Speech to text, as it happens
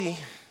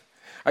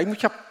Hay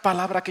muchas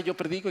palabras que yo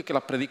predico y que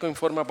las predico en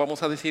forma,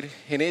 vamos a decir,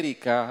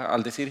 genérica.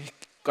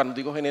 Cuando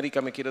digo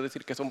genérica me quiero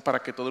decir que son para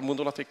que todo el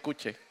mundo las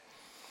escuche.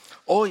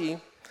 Hoy,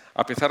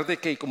 a pesar de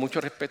que, y con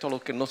mucho respeto a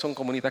los que no son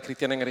comunidad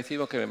cristiana en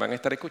Arecibo que me van a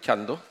estar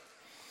escuchando,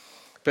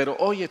 pero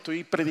hoy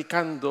estoy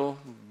predicando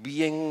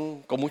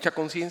bien, con mucha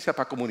conciencia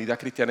para comunidad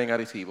cristiana en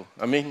Arecibo.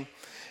 Amén.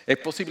 Es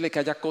posible que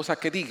haya cosas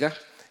que diga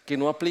que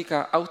no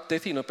aplica a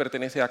usted si no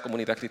pertenece a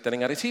comunidad cristiana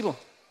en Arecibo.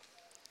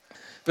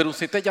 Pero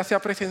usted ya sea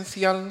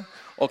presencial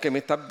o que me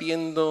estás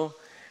viendo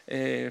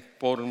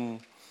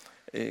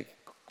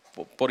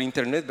por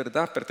internet,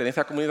 ¿verdad?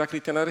 Pertenece a comunidad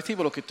cristiana de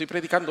Arecibo. Lo que estoy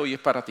predicando hoy es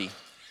para ti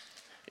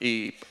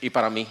y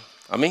para mí.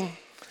 Amén.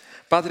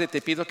 Padre,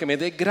 te pido que me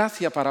dé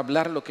gracia para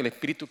hablar lo que el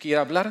Espíritu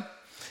quiere hablar.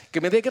 Que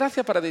me dé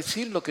gracia para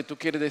decir lo que tú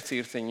quieres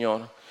decir,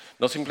 Señor.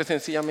 No simple y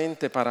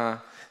sencillamente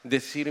para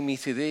decir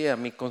mis ideas,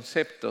 mis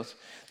conceptos,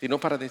 sino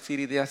para decir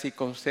ideas y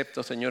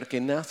conceptos, Señor,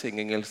 que nacen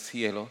en el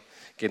cielo,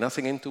 que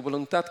nacen en tu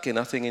voluntad, que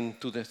nacen en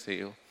tu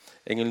deseo.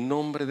 En el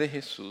nombre de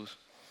Jesús.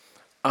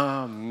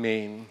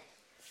 Amén.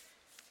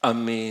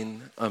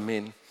 Amén.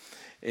 Amén.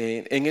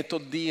 En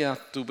estos días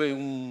tuve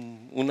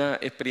una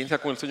experiencia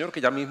con el Señor que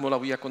ya mismo la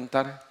voy a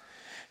contar.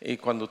 Y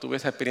cuando tuve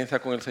esa experiencia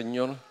con el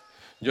Señor,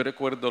 yo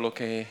recuerdo lo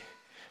que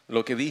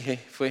dije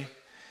fue,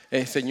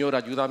 Señor,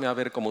 ayúdame a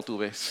ver como tú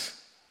ves.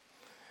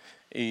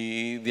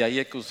 Y de ahí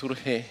es que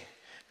surge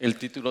el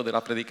título de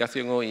la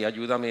predicación hoy,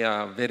 ayúdame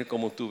a ver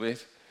como tú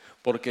ves.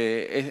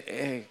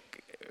 Porque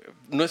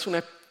no se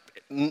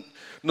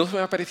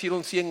me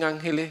aparecieron 100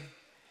 ángeles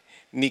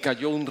ni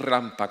cayó un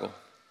relámpago.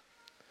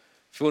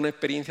 Fue una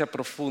experiencia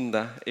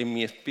profunda en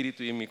mi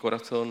espíritu y en mi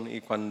corazón.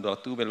 Y cuando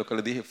la tuve, lo que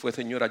le dije fue,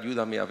 Señor,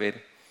 ayúdame a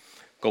ver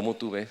como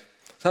tú ves.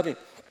 ¿Sabe?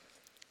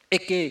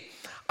 Es que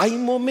hay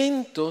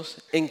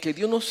momentos en que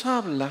Dios nos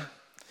habla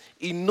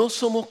y no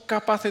somos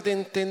capaces de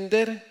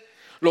entender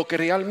lo que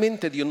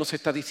realmente Dios nos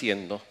está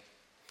diciendo.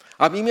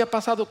 A mí me ha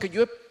pasado que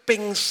yo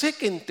pensé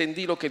que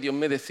entendí lo que Dios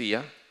me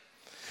decía,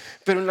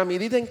 pero en la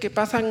medida en que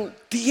pasan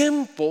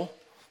tiempo,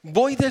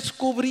 voy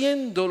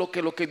descubriendo lo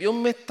que Dios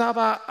me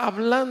estaba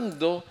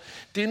hablando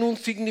tiene un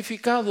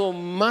significado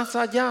más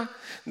allá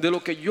de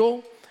lo que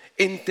yo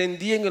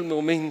entendí en el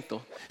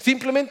momento.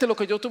 Simplemente lo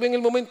que yo tuve en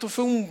el momento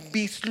fue un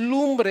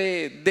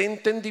vislumbre de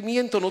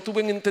entendimiento, no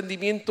tuve un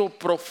entendimiento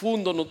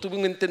profundo, no tuve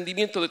un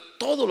entendimiento de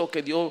todo lo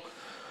que Dios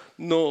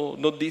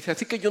nos dice.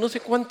 Así que yo no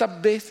sé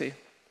cuántas veces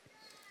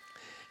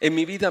en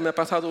mi vida me ha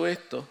pasado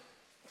esto.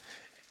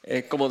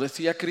 Como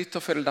decía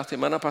Christopher la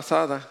semana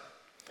pasada,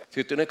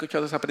 si usted no ha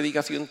escuchado esa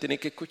predicación, tiene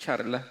que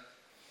escucharla.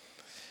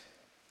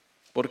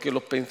 Porque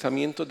los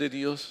pensamientos de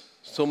Dios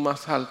son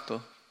más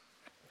altos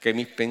que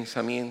mis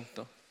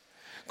pensamientos.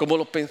 Como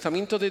los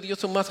pensamientos de Dios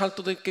son más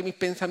altos que mis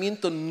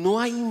pensamientos, no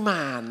hay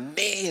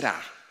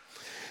manera,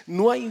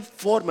 no hay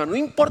forma. No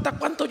importa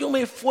cuánto yo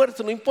me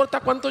esfuerzo, no importa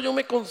cuánto yo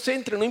me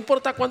concentre, no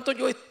importa cuánto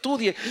yo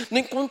estudie, no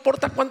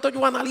importa cuánto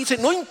yo analice,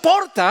 no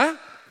importa.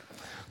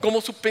 Como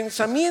sus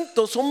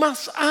pensamientos son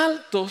más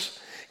altos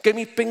que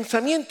mis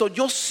pensamientos,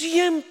 yo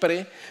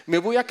siempre me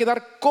voy a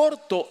quedar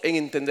corto en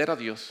entender a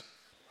Dios.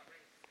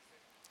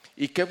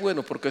 Y qué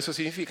bueno, porque eso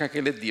significa que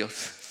Él es Dios.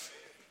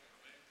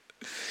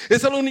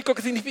 Eso es lo único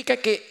que significa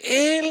que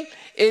Él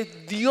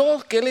es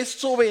Dios, que Él es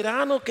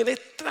soberano, que Él es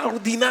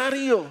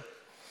extraordinario.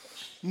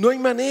 No hay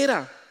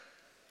manera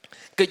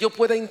que yo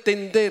pueda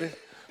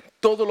entender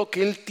todo lo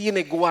que Él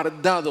tiene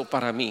guardado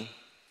para mí.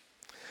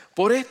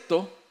 Por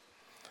esto,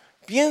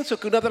 pienso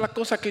que una de las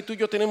cosas que tú y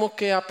yo tenemos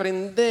que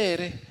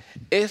aprender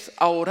es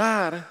a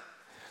orar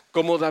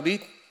como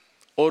David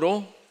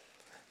oró.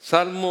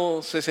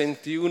 Salmo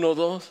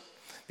 61:2.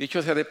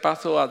 Dicho sea de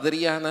paso,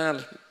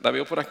 Adriana, la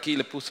veo por aquí,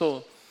 le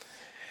puso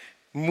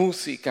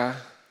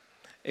música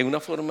en una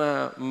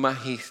forma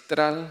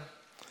magistral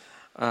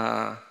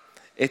a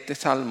este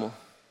salmo.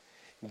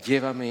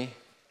 Llévame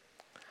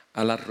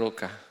a la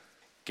roca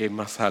que es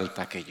más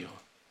alta que yo.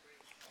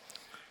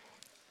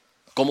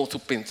 Como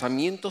sus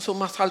pensamientos son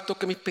más altos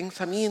que mis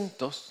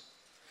pensamientos,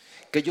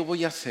 ¿qué yo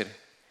voy a hacer?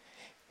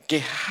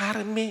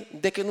 ¿Quejarme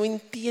de que no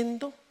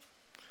entiendo?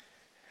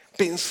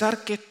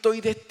 ¿Pensar que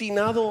estoy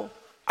destinado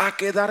a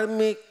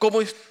quedarme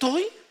como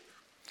estoy?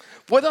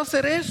 ¿Puedo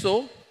hacer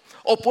eso?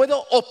 ¿O puedo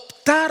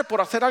optar por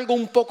hacer algo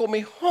un poco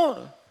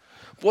mejor?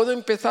 Puedo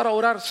empezar a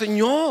orar,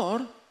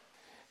 Señor,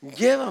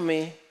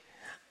 llévame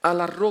a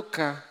la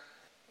roca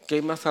que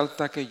es más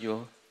alta que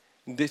yo.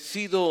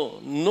 Decido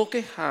no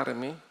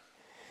quejarme,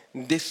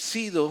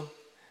 decido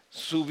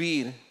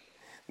subir,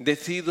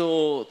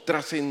 decido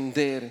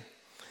trascender,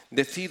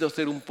 decido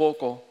ser un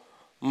poco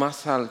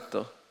más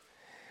alto.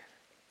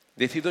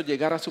 Decido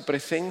llegar a su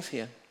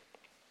presencia.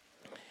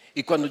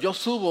 Y cuando yo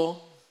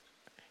subo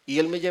y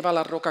Él me lleva a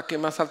la roca que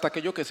es más alta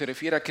que yo, que se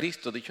refiere a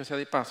Cristo, dicho sea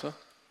de paso,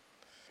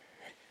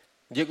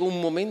 llega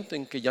un momento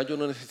en que ya yo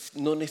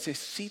no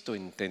necesito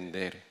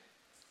entender.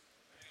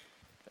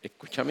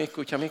 Escúchame.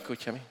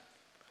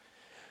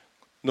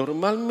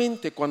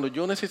 Normalmente cuando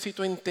yo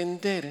necesito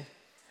entender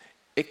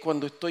es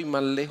cuando estoy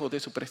más lejos de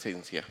su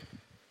presencia.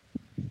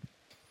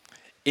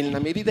 En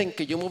la medida en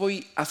que yo me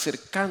voy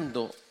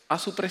acercando a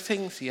su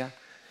presencia,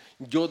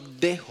 yo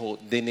dejo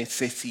de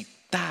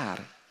necesitar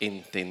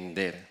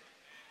entender.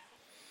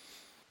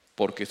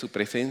 Porque su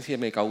presencia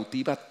me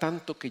cautiva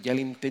tanto que ya el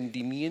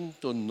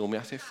entendimiento no me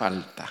hace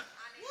falta.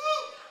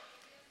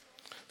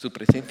 Su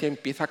presencia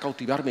empieza a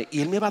cautivarme.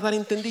 ¿Y Él me va a dar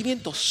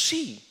entendimiento?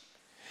 Sí.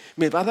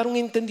 Me va a dar un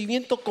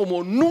entendimiento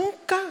como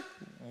nunca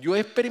yo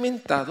he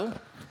experimentado.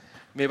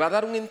 Me va a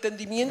dar un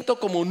entendimiento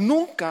como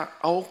nunca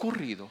ha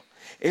ocurrido.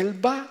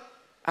 Él va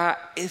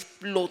a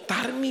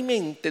explotar mi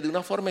mente de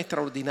una forma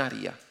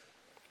extraordinaria.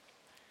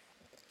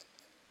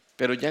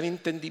 Pero ya el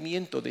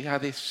entendimiento deja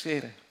de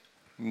ser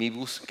mi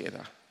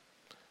búsqueda,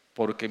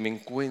 porque me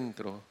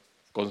encuentro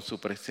con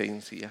su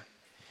presencia.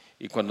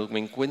 Y cuando me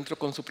encuentro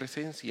con su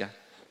presencia,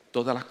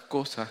 todas las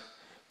cosas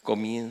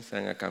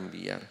comienzan a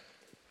cambiar.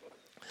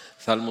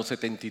 Salmo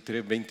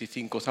 73,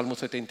 25. Salmo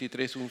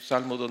 73 es un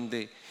salmo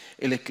donde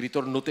el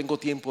escritor, no tengo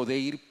tiempo de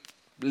ir,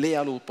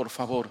 léalo por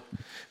favor.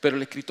 Pero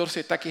el escritor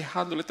se está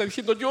quejando, le está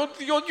diciendo, yo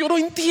no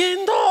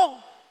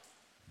entiendo.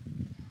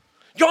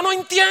 Yo no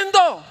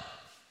entiendo.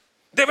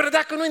 De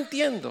verdad que no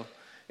entiendo.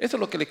 Eso es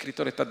lo que el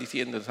escritor está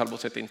diciendo en Salmo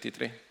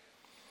 73.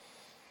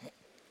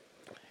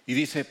 Y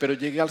dice, pero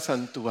llegué al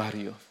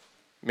santuario,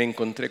 me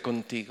encontré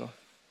contigo.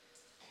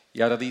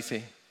 Y ahora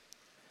dice,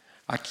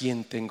 ¿a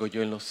quién tengo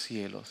yo en los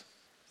cielos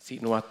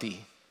sino a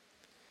ti?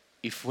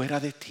 Y fuera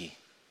de ti,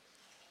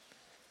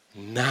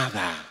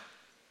 nada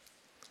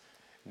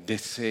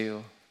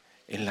deseo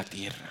en la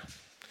tierra.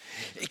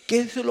 ¿Qué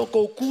es lo que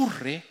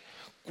ocurre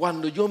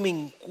cuando yo me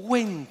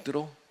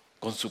encuentro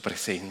con su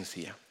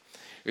presencia?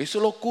 Eso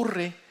lo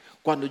ocurre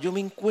cuando yo me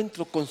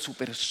encuentro con su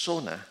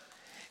persona.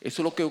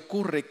 Eso es lo que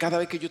ocurre cada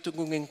vez que yo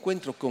tengo un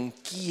encuentro con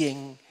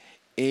quien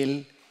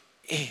Él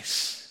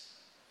es.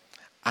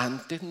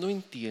 Antes no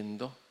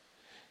entiendo.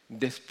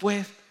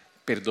 Después,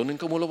 perdonen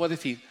cómo lo voy a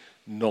decir,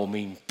 no me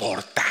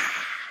importa.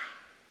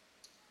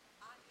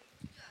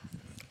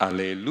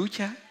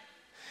 Aleluya.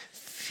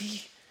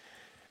 Sí,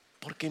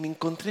 porque me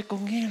encontré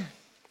con Él.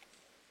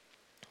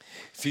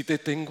 Si te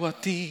tengo a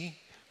ti,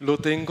 lo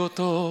tengo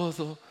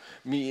todo.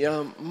 Mi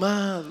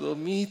amado,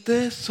 mi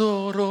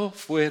tesoro,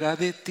 fuera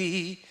de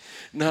ti,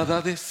 nada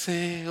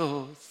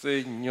deseo,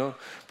 Señor.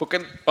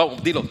 Porque,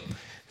 vamos, dilo.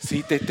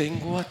 Si te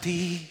tengo a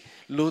ti,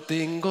 lo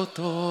tengo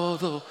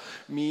todo.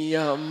 Mi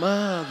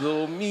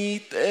amado, mi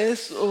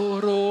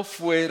tesoro,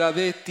 fuera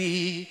de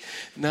ti,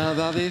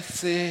 nada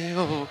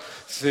deseo,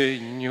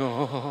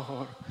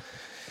 Señor.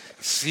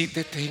 Si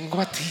te tengo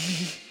a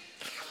ti.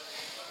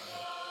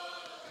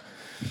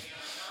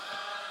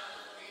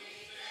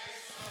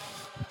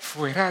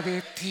 Fuera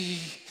de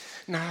ti,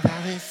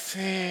 nada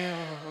deseo.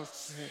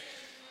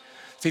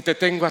 Si te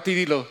tengo a ti,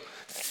 dilo.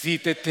 Si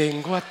te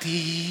tengo a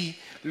ti,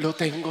 lo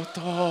tengo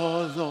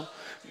todo.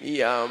 Mi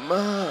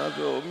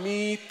amado,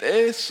 mi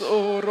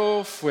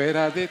tesoro,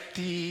 fuera de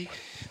ti,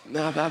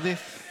 nada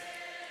deseo.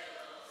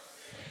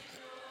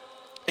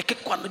 Es que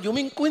cuando yo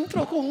me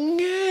encuentro con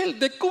Él,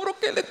 descubro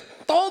que Él es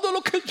todo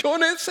lo que yo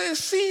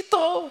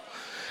necesito.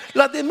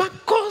 Las demás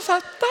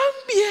cosas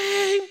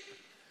también,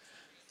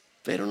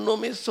 pero no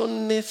me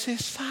son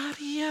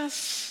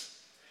necesarias.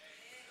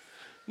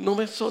 No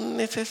me son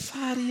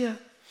necesarias.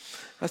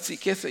 Así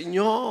que,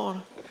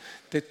 Señor,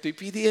 te estoy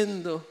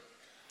pidiendo,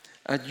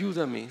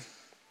 ayúdame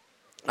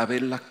a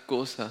ver las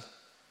cosas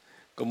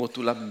como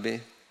tú las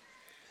ves.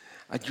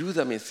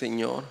 Ayúdame,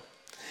 Señor.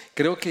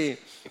 Creo que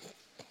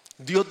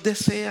Dios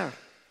desea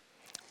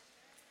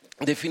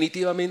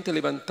definitivamente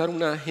levantar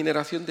una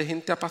generación de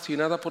gente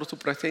apasionada por su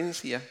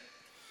presencia.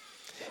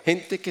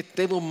 Gente que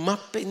estemos más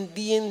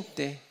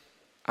pendientes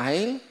a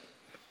Él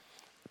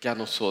que a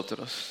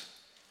nosotros.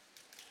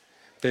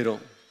 Pero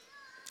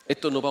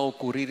esto no va a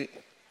ocurrir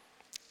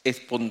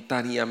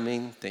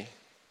espontáneamente,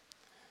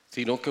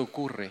 sino que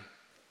ocurre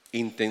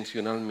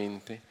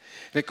intencionalmente.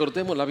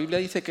 Recordemos, la Biblia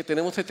dice que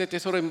tenemos este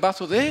tesoro en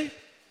vaso de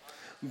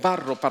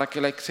barro para que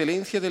la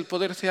excelencia del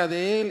poder sea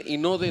de Él y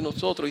no de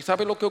nosotros. ¿Y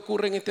sabe lo que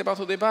ocurre en este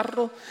vaso de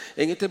barro?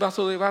 En este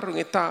vaso de barro, en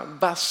esta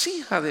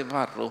vasija de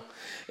barro,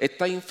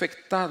 está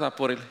infectada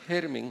por el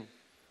germen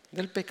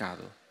del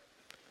pecado.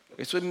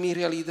 Eso es mi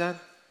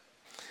realidad.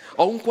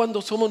 Aun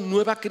cuando somos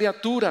nueva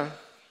criatura,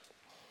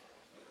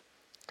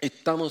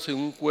 estamos en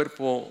un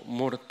cuerpo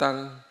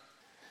mortal.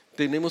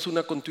 Tenemos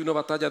una continua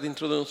batalla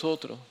dentro de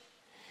nosotros.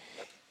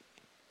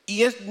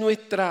 Y es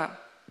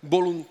nuestra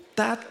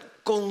voluntad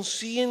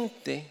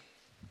consciente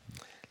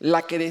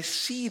la que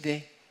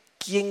decide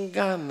quién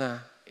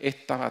gana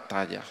esta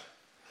batalla.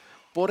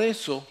 Por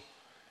eso,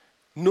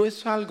 no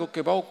es algo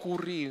que va a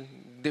ocurrir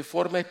de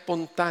forma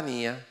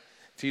espontánea,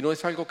 sino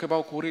es algo que va a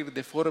ocurrir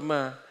de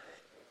forma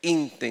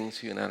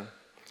intencional.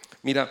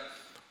 Mira,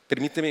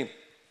 permíteme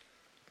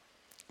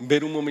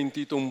ver un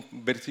momentito un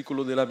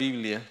versículo de la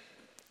Biblia.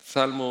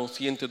 Salmo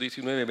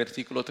 119,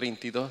 versículo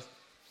 32.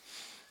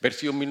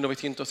 Versión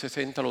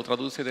 1960 lo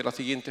traduce de la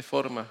siguiente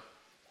forma.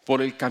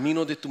 Por el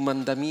camino de tu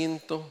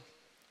mandamiento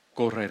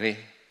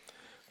correré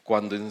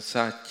cuando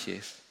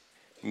ensanches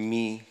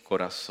mi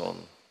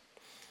corazón.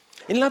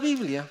 En la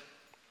Biblia,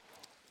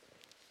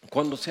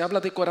 cuando se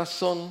habla de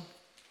corazón,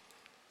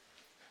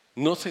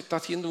 no se está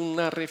haciendo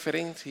una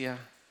referencia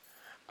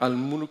al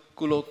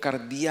músculo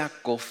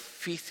cardíaco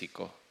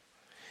físico.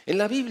 En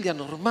la Biblia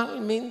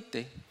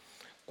normalmente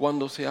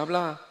cuando se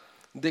habla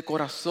de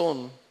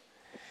corazón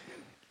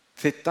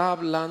se está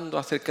hablando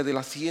acerca del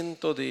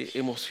asiento de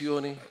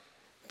emociones,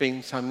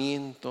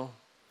 pensamientos,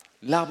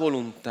 la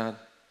voluntad.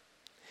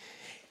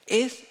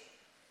 Es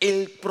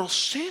el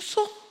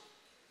proceso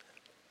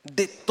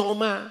de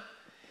toma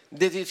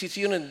de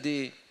decisiones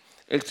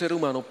del ser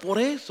humano. Por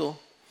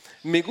eso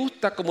me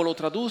gusta como lo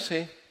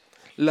traduce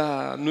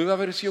la nueva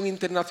versión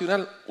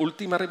internacional,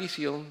 última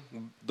revisión,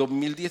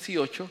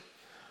 2018,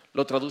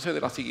 lo traduce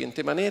de la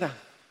siguiente manera.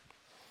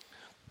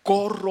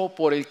 Corro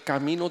por el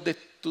camino de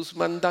tus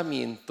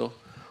mandamientos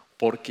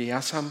porque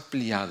has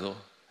ampliado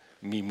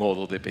mi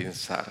modo de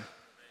pensar.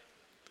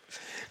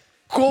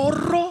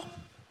 Corro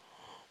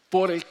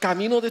por el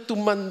camino de tus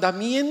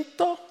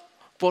mandamientos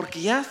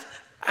porque has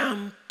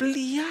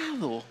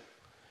ampliado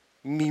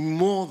mi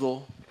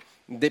modo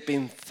de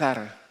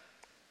pensar.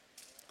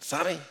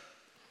 ¿Sabe?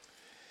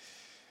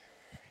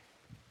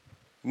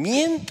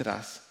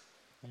 Mientras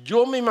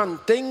yo me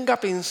mantenga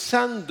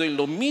pensando en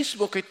lo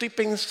mismo que estoy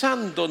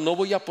pensando, no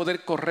voy a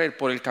poder correr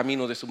por el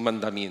camino de sus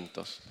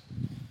mandamientos.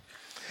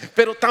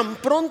 Pero tan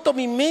pronto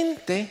mi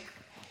mente,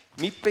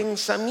 mi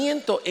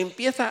pensamiento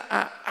empieza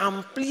a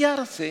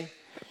ampliarse,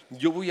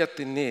 yo voy a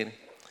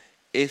tener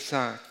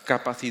esa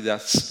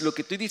capacidad. Lo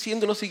que estoy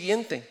diciendo es lo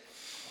siguiente: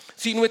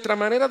 si nuestra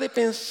manera de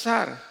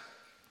pensar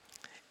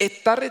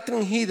está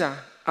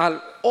restringida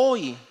al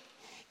hoy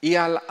y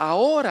al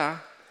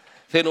ahora,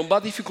 se nos va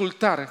a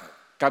dificultar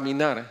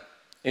caminar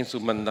en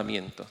sus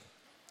mandamientos.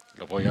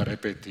 Lo voy a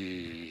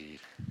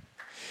repetir.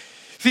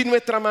 Si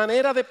nuestra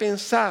manera de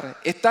pensar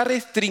está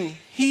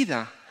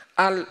restringida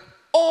al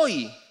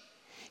hoy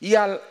y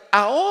al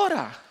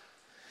ahora,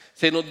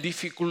 se nos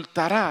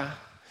dificultará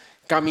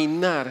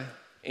caminar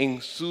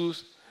en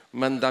sus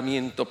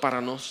mandamientos.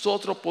 Para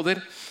nosotros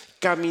poder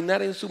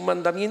caminar en sus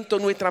mandamientos,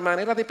 nuestra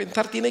manera de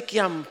pensar tiene que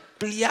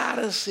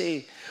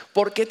ampliarse.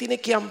 ¿Por qué tiene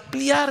que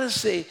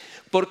ampliarse?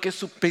 Porque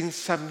sus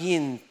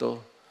pensamientos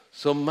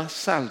son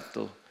más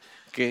altos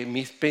que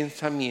mis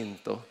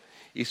pensamientos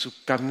y sus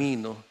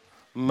caminos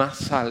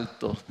más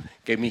altos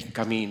que mis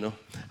caminos.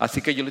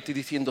 Así que yo le estoy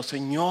diciendo: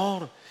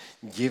 Señor,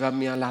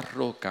 llévame a la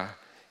roca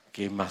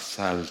que es más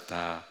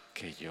alta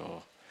que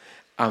yo.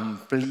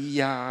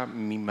 Amplía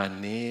mi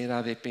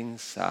manera de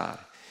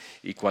pensar.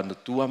 Y cuando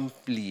tú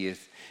amplíes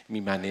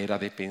mi manera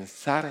de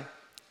pensar,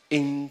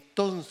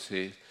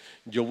 entonces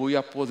yo voy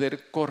a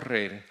poder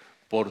correr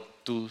por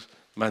tus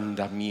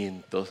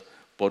mandamientos,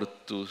 por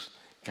tus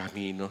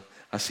caminos.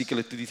 Así que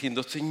le estoy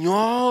diciendo: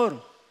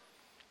 Señor,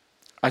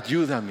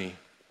 ayúdame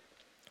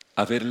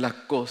a ver las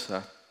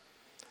cosas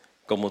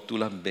como tú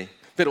las ves.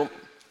 Pero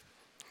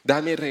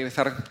déjame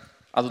regresar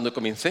a donde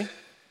comencé.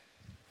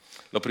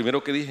 Lo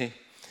primero que dije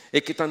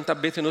es que tantas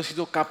veces no he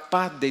sido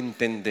capaz de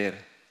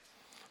entender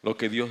lo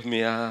que Dios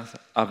me ha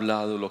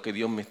hablado, lo que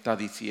Dios me está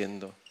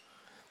diciendo.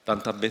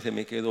 Tantas veces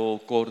me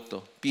quedo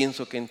corto,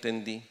 pienso que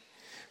entendí,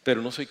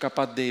 pero no soy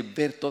capaz de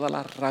ver todas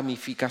las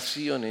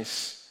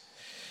ramificaciones.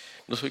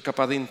 No soy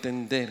capaz de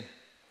entender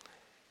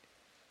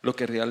lo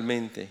que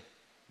realmente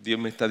Dios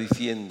me está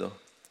diciendo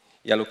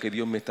y a lo que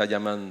Dios me está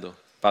llamando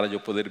para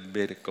yo poder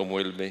ver como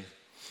Él ve.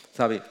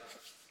 ¿Sabe?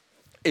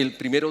 El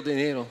 1 de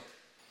enero,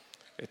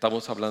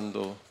 estamos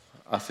hablando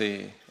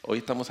hoy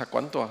estamos ¿a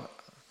cuánto?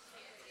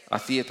 A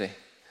 7.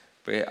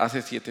 Pues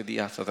hace 7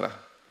 días atrás.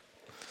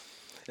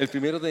 El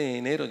 1 de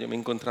enero yo me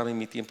encontraba en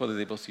mi tiempo de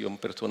devoción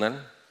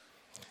personal.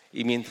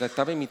 Y mientras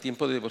estaba en mi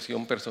tiempo de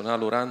devoción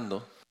personal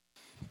orando,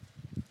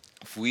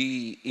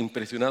 fui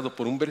impresionado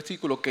por un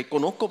versículo que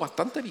conozco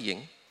bastante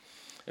bien.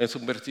 Es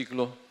un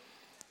versículo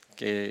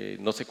que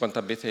no sé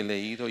cuántas veces he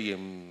leído y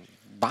en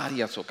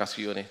varias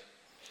ocasiones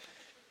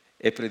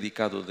he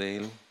predicado de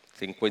él.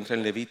 Se encuentra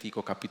en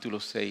Levítico capítulo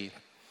 6,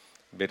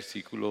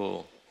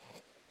 versículo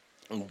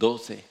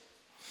 12.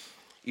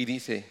 Y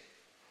dice: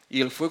 y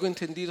el fuego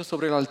encendido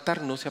sobre el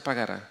altar no se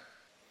apagará,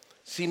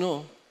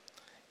 sino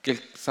que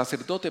el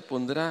sacerdote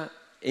pondrá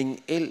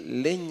en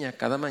él leña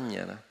cada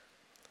mañana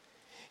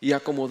y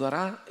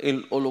acomodará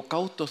el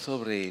holocausto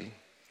sobre él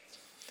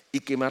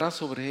y quemará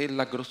sobre él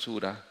la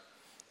grosura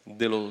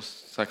de los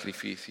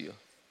sacrificios.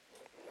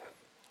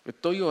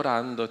 Estoy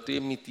orando, estoy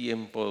en mi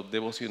tiempo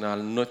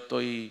devocional, no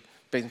estoy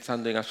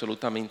pensando en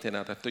absolutamente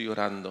nada, estoy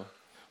orando.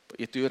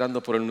 Y estoy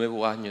orando por el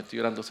nuevo año, estoy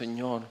orando: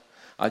 Señor,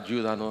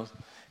 ayúdanos,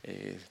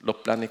 los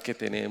planes que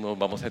tenemos,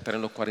 vamos a estar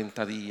en los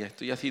 40 días.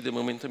 Estoy así de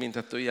momento,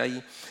 mientras estoy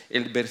ahí,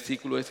 el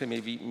versículo ese me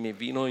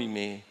vino y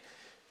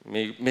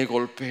me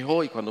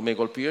golpeó. Y cuando me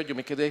golpeó yo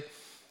me quedé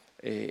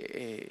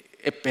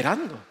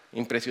esperando,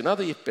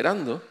 impresionado y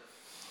esperando.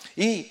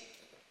 Y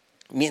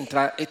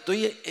mientras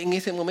estoy en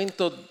ese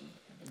momento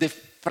de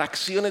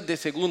fracciones de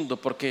segundos,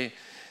 porque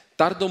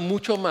tardo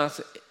mucho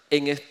más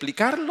en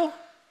explicarlo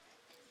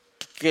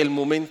que el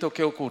momento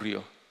que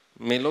ocurrió.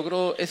 ¿Me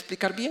logro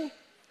explicar bien?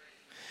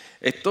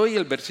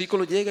 El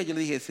versículo llega y yo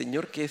le dije: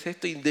 Señor, ¿qué es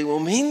esto? Y de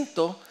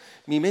momento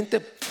mi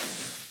mente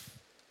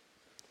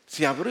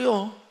se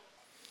abrió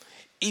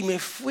Y me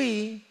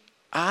fui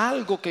a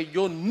algo que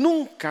yo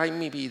nunca en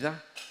mi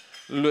vida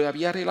lo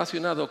había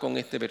relacionado con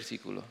este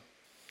versículo.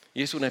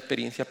 Y es una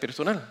experiencia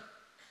personal.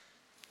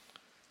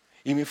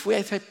 Y me fui a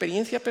esa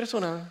experiencia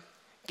personal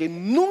que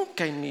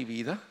nunca en mi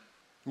vida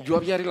yo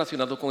había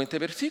relacionado con este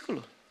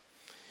versículo.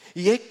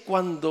 Y es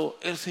cuando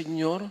el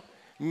Señor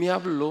me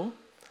habló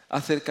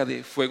acerca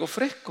de fuego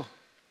fresco.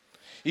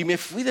 Y me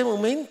fui de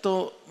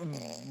momento,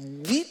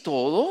 vi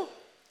todo.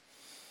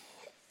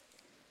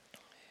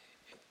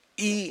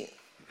 Y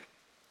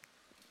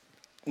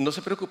no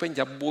se preocupen,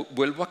 ya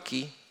vuelvo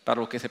aquí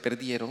para los que se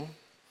perdieron.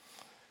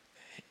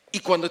 Y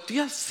cuando estoy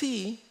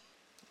así,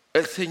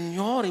 el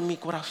Señor en mi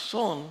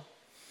corazón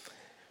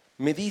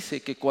me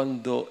dice que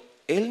cuando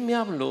Él me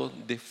habló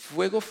de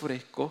fuego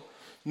fresco,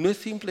 no es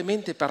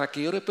simplemente para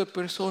que ore por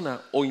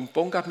personas o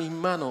imponga mis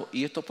manos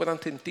y estos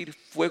puedan sentir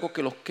fuego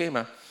que los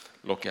quema,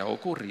 lo que ha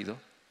ocurrido.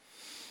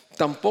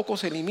 Tampoco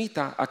se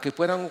limita a que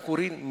puedan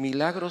ocurrir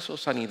milagros o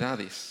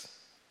sanidades.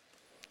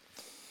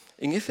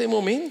 En ese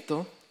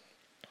momento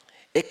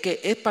es que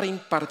es para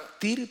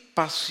impartir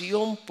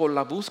pasión por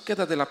la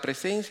búsqueda de la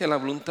presencia y la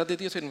voluntad de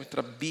Dios en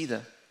nuestras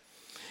vidas.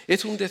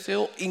 Es un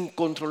deseo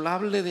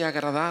incontrolable de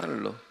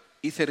agradarlo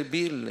y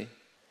servirle.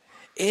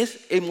 Es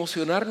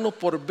emocionarnos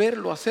por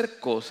verlo hacer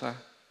cosas.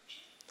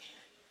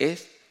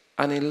 Es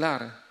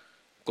anhelar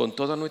con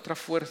toda nuestra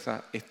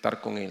fuerza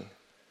estar con Él.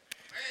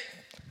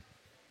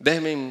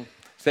 Déjenme,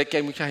 sé que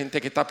hay mucha gente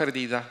que está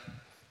perdida.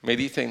 Me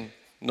dicen,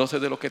 no sé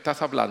de lo que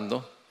estás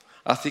hablando.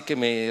 Así que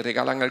me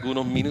regalan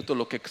algunos minutos.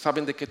 Los que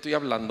saben de qué estoy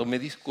hablando, me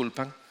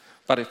disculpan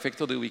para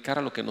efecto de ubicar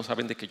a los que no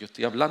saben de qué yo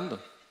estoy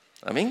hablando.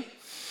 Amén.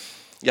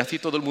 Y así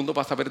todo el mundo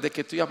va a saber de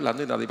qué estoy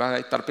hablando y nadie va a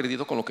estar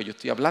perdido con lo que yo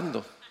estoy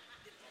hablando.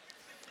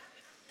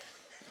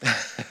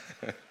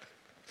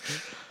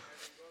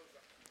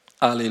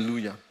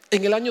 Aleluya.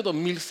 En el año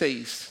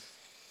 2006,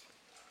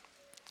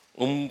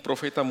 un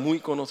profeta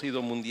muy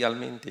conocido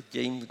mundialmente,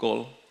 James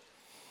Gold,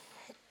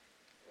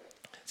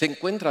 se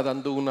encuentra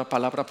dando una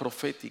palabra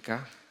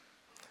profética.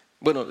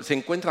 Bueno, se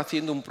encuentra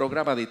haciendo un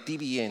programa de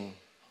TVN.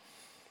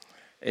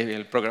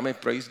 El programa de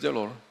Praise the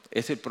Lord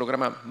es el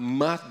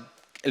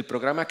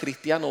programa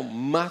cristiano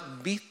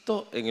más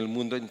visto en el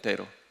mundo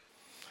entero.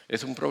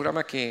 Es un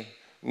programa que,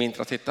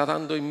 mientras se está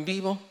dando en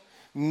vivo,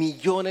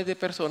 millones de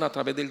personas a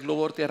través del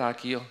globo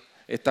terráqueo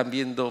están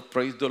viendo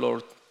Praise the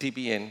Lord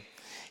TVN.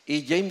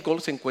 Y James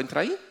Gold se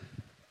encuentra ahí.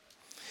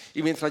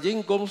 Y mientras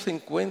James Gold se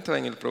encuentra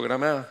en el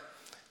programa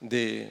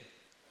de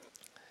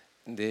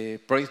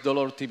Praise the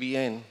Lord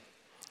TVN,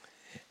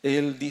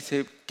 él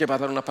dice que va a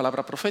dar una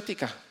palabra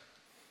profética.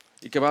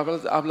 Y que va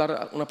a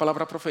hablar una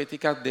palabra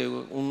profética de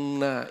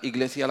una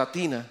iglesia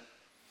latina.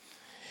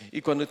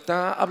 Y cuando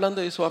está hablando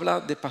de eso, habla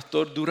de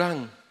Pastor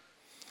Duran.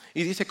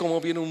 Y dice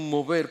cómo viene un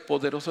mover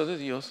poderoso de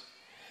Dios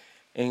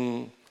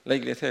en la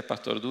iglesia de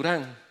Pastor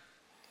Duran.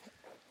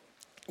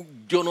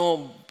 Yo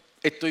no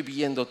estoy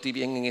viendo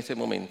TVN en ese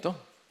momento,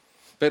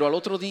 pero al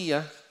otro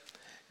día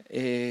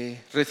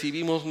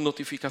recibimos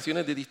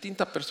notificaciones de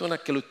distintas personas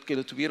que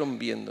lo estuvieron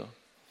viendo.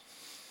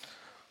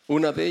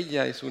 Una de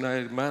ellas es una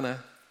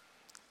hermana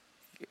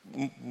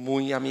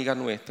muy amiga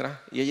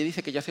nuestra, y ella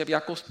dice que ya se había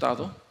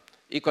acostado,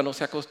 y cuando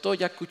se acostó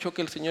ya escuchó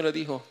que el Señor le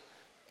dijo,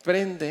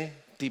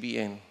 prende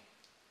TVN.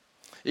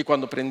 Y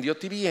cuando prendió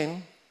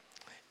TVN,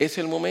 es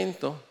el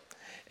momento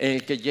en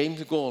el que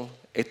James Gold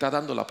está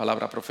dando la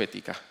palabra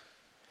profética.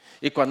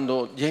 Y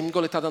cuando James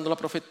Gold está dando la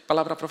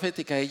palabra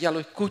profética, ella lo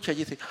escucha y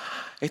dice,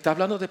 está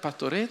hablando de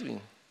Pastor Edwin.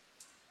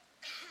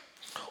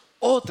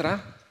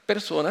 Otra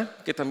persona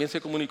que también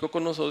se comunicó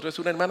con nosotros es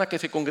una hermana que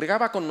se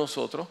congregaba con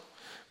nosotros,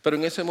 pero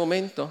en ese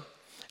momento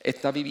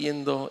está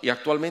viviendo, y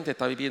actualmente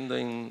está viviendo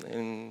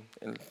en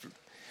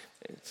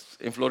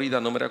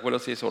Florida, no me recuerdo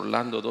si es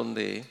Orlando,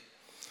 dónde es.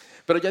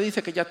 Pero ella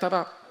dice que ya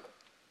estaba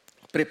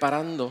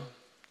preparando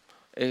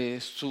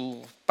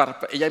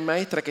ella es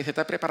maestra que se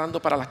está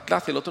preparando para las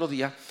clases el otro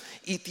día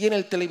y tiene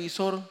el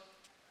televisor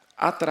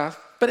atrás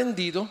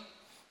prendido,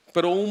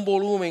 pero un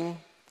volumen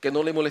que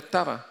no le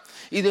molestaba.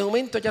 Y de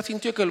momento ella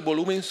sintió que el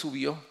volumen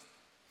subió.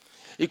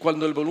 Y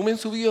cuando el volumen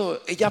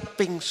subió, ella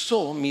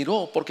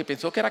miró, porque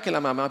pensó que era que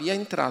la mamá había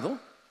entrado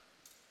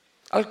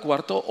al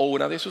cuarto o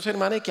una de sus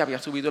hermanas y que había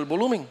subido el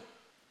volumen.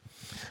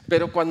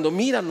 Pero cuando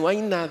mira, no hay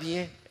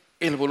nadie,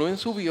 el volumen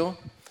subió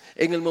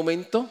en el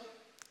momento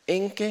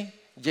en que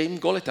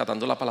James Gold está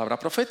dando la palabra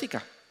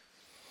profética.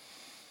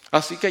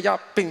 Así que ella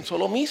pensó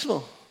lo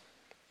mismo.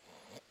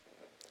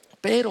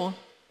 Pero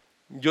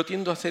yo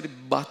tiendo a ser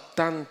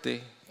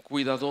bastante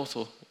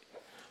cuidadoso,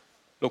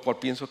 lo cual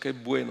pienso que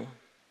es bueno.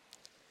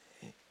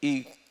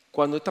 Y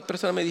cuando estas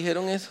personas me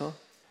dijeron eso,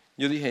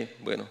 yo dije,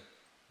 bueno,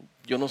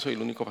 yo no soy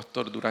el único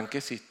Pastor Durán que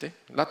existe,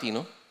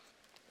 latino.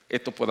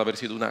 Esto puede haber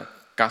sido una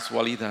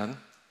casualidad.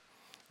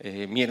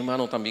 Mi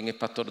hermano también es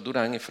Pastor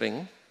Durán,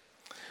 Efraín.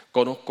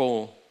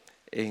 Conozco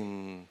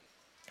en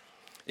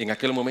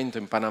aquel momento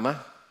en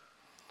Panamá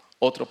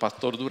otro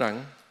Pastor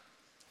Durán.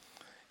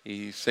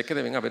 Y sé que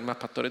deben haber más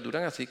pastores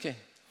Durán, así que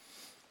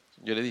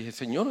yo le dije,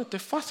 Señor, esto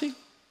es fácil.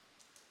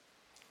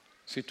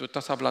 si tú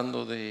estás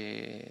hablando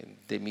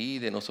de mí,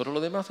 de nosotros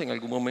los demás, en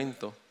algún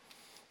momento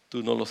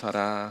tú nos los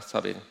harás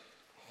saber.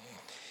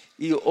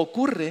 Y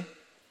ocurre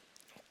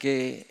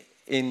que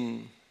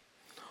en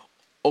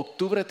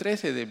octubre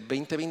 13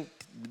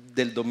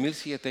 del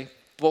 2007,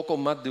 poco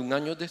más de un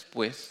año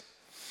después,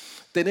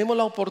 tenemos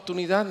la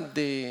oportunidad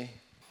de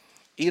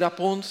ir a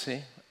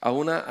Ponce a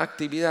una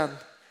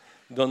actividad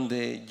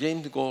donde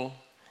James Gold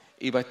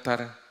iba a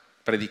estar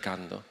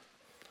predicando.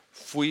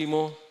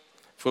 Fuimos,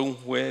 fue un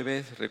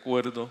jueves,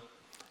 recuerdo,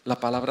 la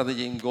palabra de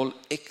James Gold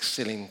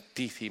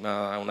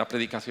excelentísima, una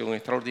predicación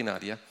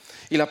extraordinaria.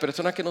 Y la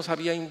persona que nos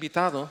había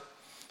invitado,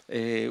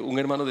 un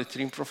hermano de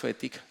Stream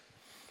Prophetic,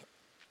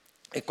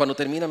 cuando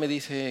termina me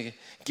dice,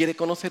 ¿quiere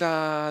conocer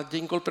a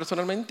James Gold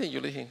personalmente? Y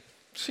yo le dije,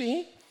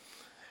 sí.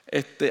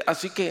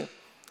 Así que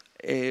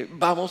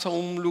vamos a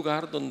un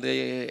lugar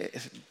donde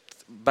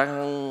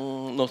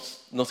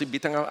nos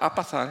invitan a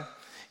pasar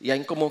y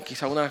hay como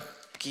quizá unas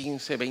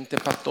 15, 20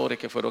 pastores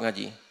que fueron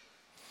allí.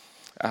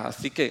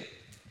 Así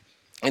que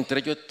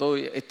entre ellos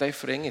está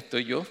Efraín,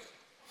 estoy yo,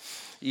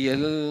 y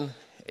él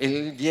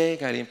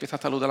llega y empieza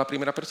a saludar a la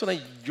primera persona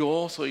y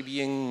yo soy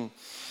bien,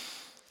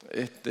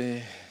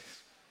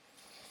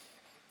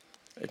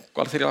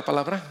 ¿cuál sería la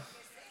palabra?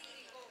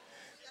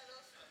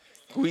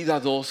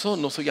 Cuidadoso,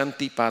 no soy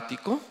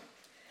antipático.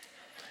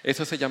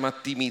 Eso se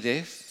llama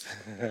timidez.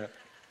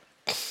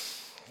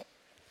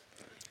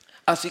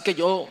 Así que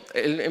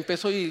él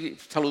empezó y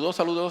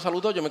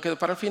saludó, yo me quedé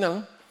para el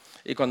final.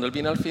 Y cuando él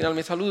viene al final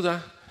me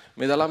saluda,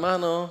 me da la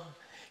mano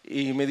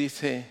y me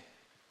dice,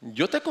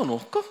 ¿yo te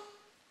conozco?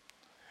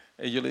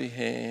 Y yo le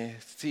dije,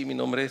 sí, mi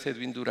nombre es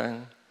Edwin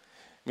Duran.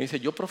 Me dice,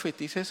 yo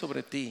profeticé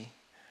sobre ti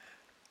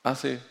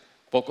hace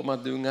poco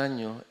más de un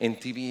año en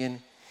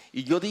TVN.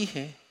 Y yo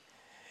dije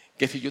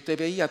que si yo te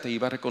veía te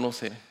iba a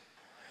reconocer.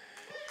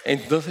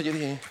 Entonces yo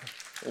dije,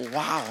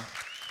 wow,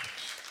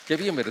 qué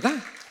bien, ¿verdad?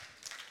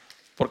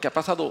 Porque ha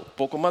pasado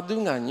poco más de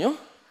un año,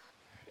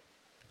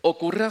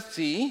 ocurre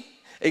así,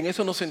 en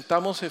eso nos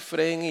sentamos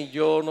Efraín y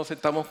yo, nos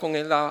sentamos con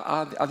él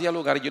a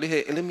dialogar. Y yo le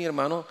dije, él es mi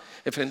hermano,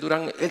 Efraín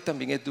Durán, él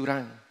también es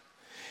Durán.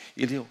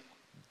 Y él dijo,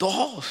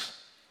 ¿dos?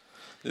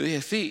 Le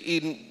dije, sí,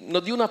 y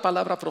nos dio una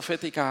palabra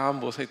profética a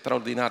ambos,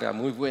 extraordinaria,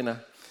 muy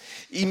buena.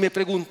 Y me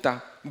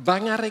pregunta,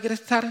 ¿van a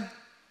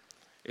regresar?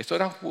 Eso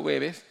era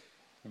jueves,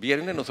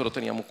 viernes nosotros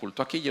teníamos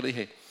culto aquí. Yo le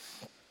dije,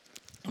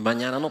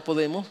 mañana no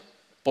podemos,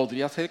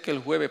 podría ser que el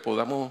jueves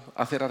podamos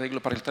hacer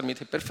arreglo para el trámite.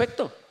 Me dice,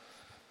 perfecto.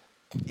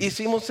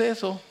 Hicimos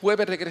eso,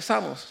 jueves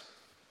regresamos.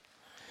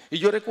 Y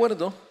yo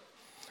recuerdo,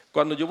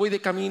 cuando yo voy de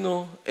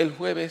camino el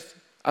jueves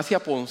hacia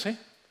Ponce,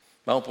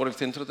 vamos por el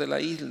centro de la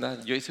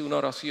isla, yo hice una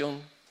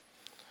oración.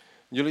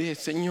 Yo le dije,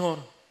 Señor,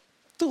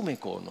 tú me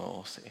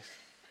conoces.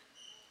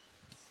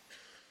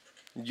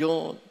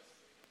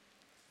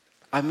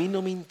 A mí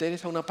no me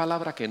interesa una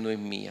palabra que no es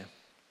mía,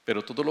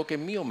 pero todo lo que es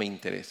mío me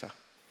interesa.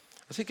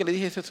 Así que le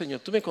dije a ese Señor,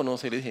 tú me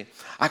conoces, y le dije,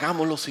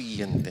 hagamos lo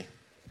siguiente.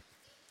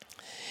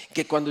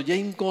 Que cuando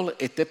James Gold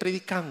esté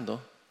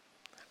predicando,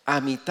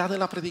 a mitad de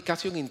la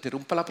predicación,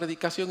 interrumpa la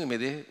predicación y me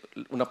dé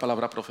una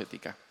palabra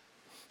profética.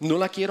 No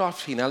la quiero al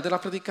final de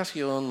la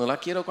predicación, no la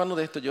quiero cuando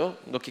de esto. Yo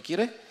lo que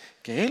quiero es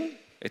que él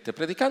esté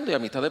predicando y a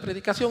mitad de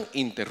predicación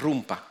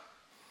interrumpa.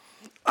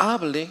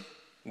 Hable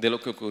de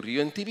lo que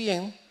ocurrió en ti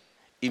bien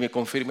y me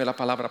confirme la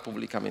palabra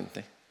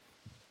públicamente.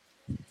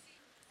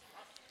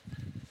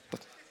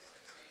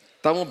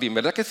 ¿Estamos bien,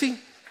 verdad que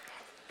sí?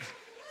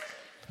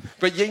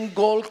 Pues James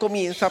Gold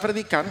comienza a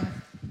predicar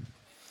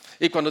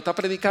y cuando está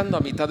predicando a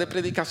mitad de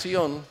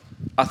predicación,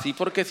 así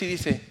porque sí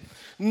dice,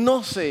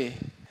 no sé,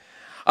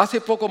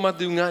 hace poco más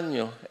de un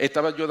año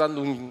estaba yo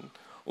dando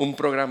un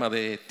programa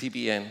de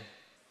TVN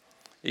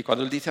y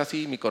cuando él dice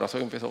así, mi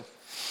corazón empezó.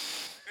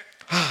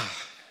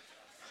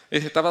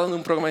 Estaba dando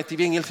un programa de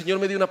TVN y el Señor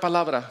me dio una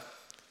palabra.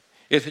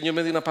 El Señor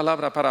me dio una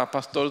palabra para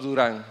Pastor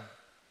Durán.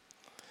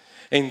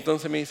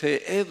 Entonces me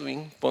dice,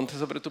 Edwin, ponte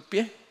sobre tus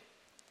pies.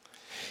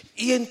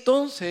 Y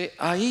entonces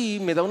ahí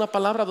me da una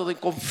palabra donde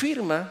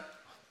confirma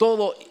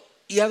todo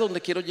y a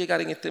donde quiero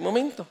llegar en este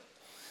momento.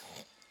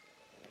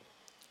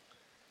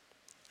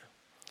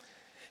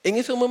 En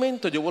ese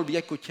momento yo volví a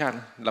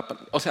escuchar,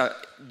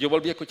 yo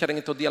volví a escuchar en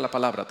estos días la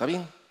palabra, ¿está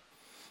bien?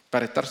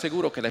 Para estar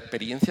seguro que la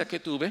experiencia que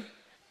tuve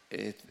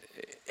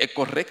es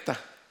correcta,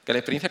 que la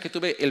experiencia que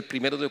tuve el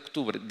 1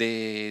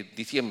 de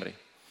diciembre,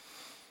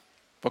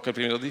 porque el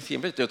 1 de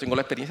diciembre yo tengo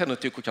la experiencia, no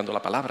estoy escuchando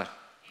la palabra.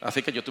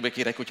 Así que yo tuve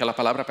que ir a escuchar la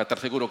palabra para estar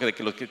seguro de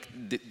que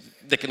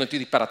no estoy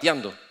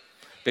disparateando.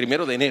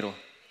 1 de enero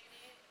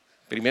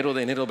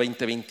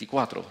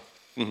 2024.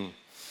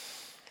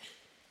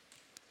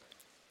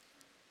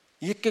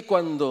 Y es que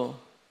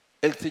cuando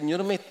el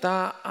Señor me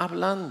está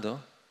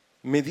hablando,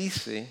 me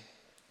dice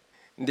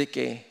de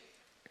que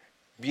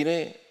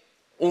viene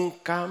un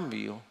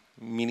cambio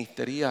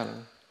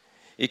ministerial,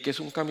 y que es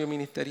un cambio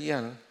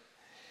ministerial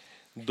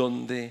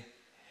donde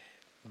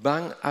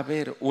van a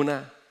haber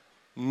una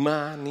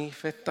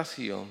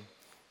manifestación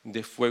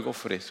de fuego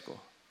fresco.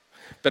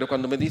 Pero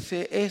cuando me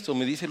dice eso,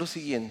 me dice lo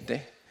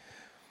siguiente,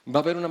 va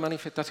a haber una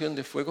manifestación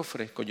de fuego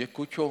fresco. Yo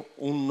escucho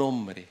un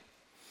nombre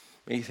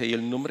Me dice, y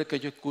el nombre que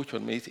yo escucho,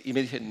 me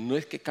dice, no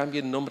es que cambie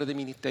el nombre de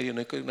ministerio,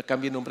 no es que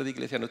cambie el nombre de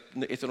iglesia, eso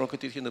no es lo que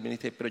estoy diciendo, me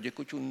dice, pero yo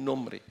escucho un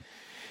nombre,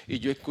 y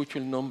yo escucho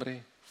el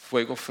nombre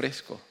Fuego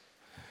Fresco.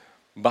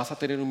 Vas a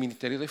tener un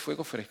ministerio de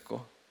fuego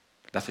fresco,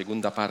 la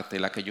segunda parte,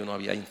 la que yo no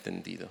había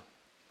entendido.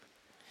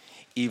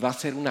 Y va a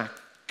ser una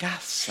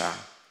casa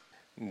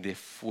de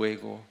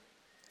fuego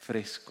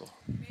fresco.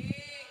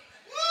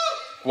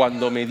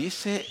 Cuando me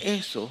dice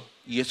eso,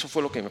 y eso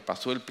fue lo que me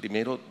pasó el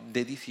 1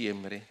 de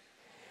diciembre,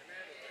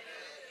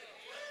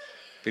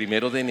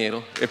 1 de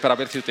enero, es para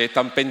ver si ustedes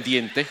están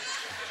pendientes.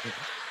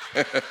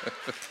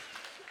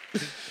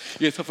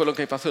 Y eso fue lo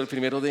que me pasó el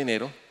 1 de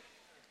enero,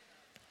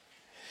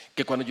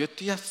 que cuando yo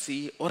estoy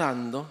así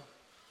orando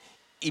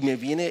y me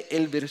viene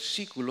el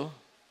versículo,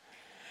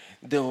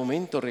 de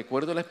momento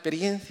recuerdo la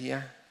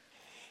experiencia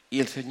y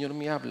el Señor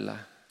me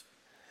habla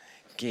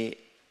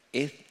que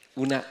es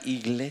una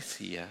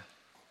iglesia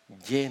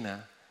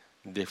llena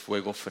de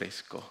fuego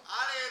fresco.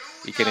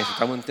 ¡Aleluya! Y que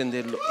necesitamos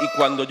entenderlo. Y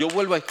cuando yo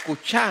vuelvo a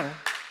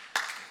escuchar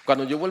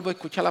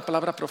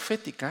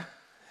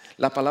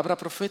la palabra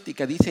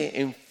profética dice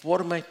en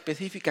forma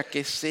específica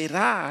que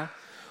será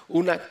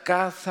una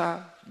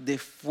casa de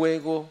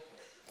fuego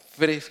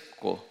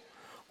fresco.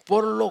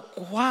 Por lo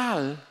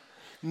cual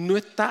no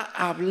está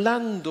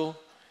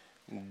hablando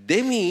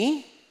de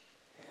mí,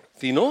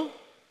 sino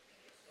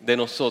de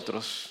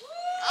nosotros.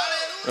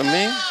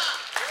 Amén.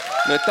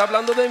 No está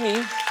hablando de mí,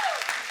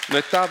 no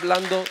está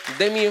hablando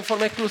de mí en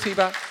forma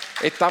exclusiva,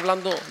 está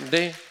hablando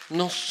de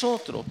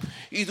nosotros.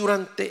 Y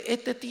durante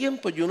este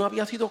tiempo yo no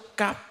había sido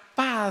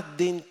capaz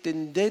de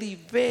entender y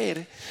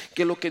ver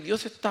que lo que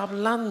Dios está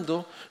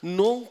hablando,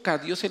 nunca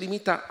Dios se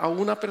limita a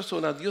una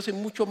persona. Dios es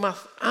mucho más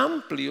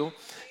amplio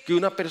que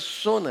una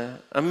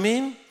persona.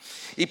 Amén.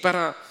 Y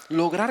para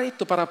lograr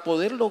esto, para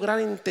poder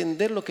lograr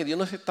entender lo que Dios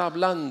nos está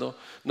hablando,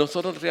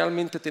 nosotros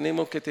realmente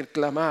tenemos que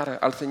clamar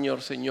al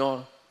Señor: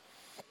 Señor,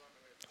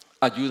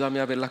 ayúdame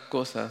a ver las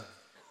cosas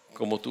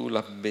como tú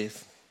las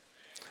ves.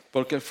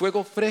 Porque el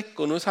fuego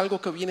fresco no es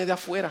algo que viene de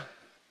afuera,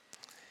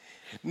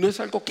 no es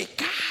algo que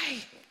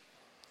cae,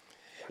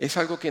 es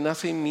algo que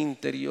nace en mi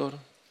interior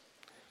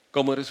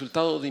como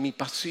resultado de mi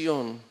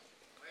pasión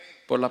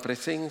por la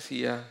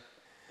presencia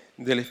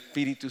del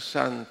Espíritu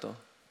Santo.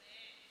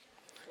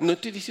 No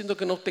estoy diciendo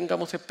que no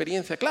tengamos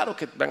experiencia, claro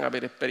que van a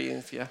haber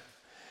experiencias,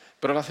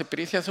 pero las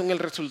experiencias son el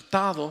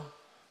resultado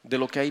de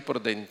lo que hay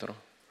por dentro.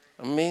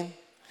 Amén.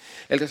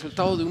 El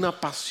resultado de una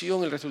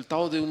pasión, el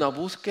resultado de una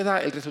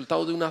búsqueda, el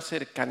resultado de una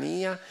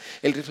cercanía,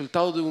 el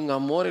resultado de un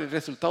amor, el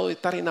resultado de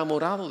estar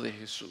enamorado de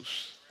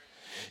Jesús.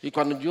 Y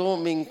cuando yo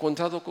me he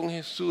encontrado con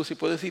Jesús y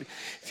puedo decir,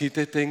 si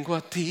te tengo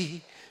a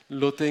ti,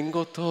 lo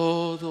tengo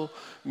todo,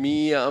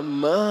 mi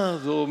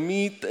amado,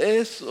 mi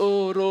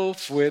tesoro,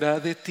 fuera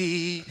de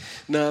ti,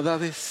 nada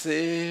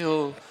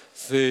deseo,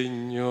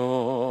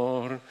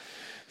 Señor.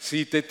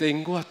 Si te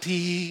tengo a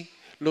ti,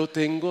 lo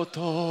tengo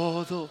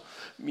todo,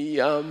 mi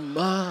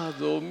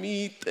amado,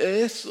 mi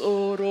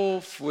tesoro,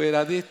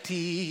 fuera de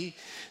ti,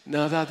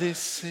 nada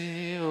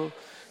deseo,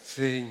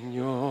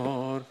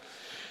 Señor.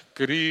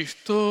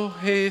 Cristo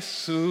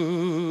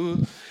Jesús,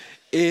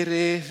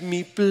 eres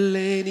mi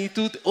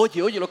plenitud.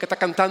 Oye lo que está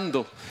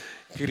cantando.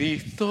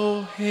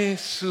 Cristo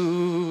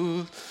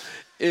Jesús,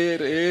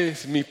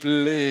 eres mi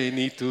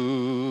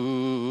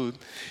plenitud.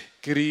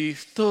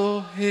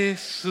 Cristo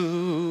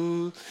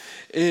Jesús,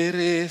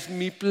 eres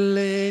mi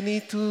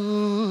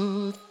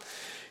plenitud.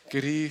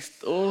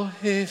 Cristo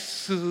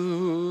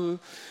Jesús,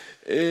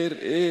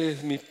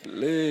 eres mi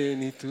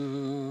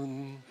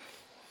plenitud.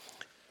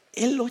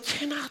 Él lo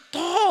llena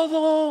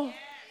todo.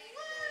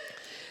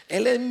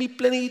 Él es mi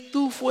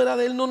plenitud, fuera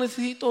de Él no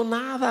necesito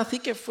nada. Así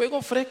que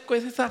fuego fresco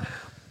es esa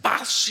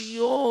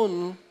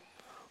pasión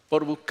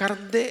por buscar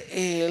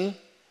de Él.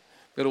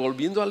 Pero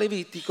volviendo a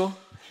Levítico,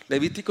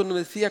 Levítico nos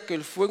decía que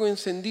el fuego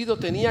encendido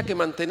tenía que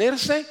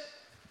mantenerse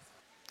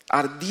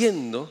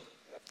ardiendo.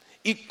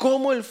 ¿Y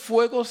cómo el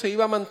fuego se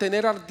iba a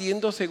mantener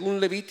ardiendo según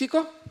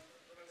Levítico?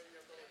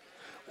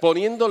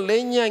 Poniendo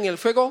leña en el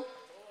fuego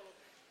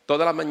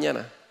toda la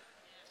mañana.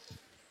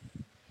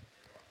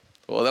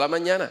 Toda la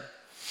mañana.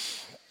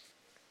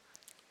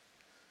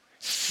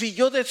 Si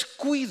yo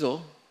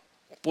descuido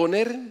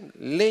poner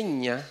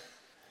leña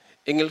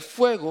en el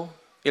fuego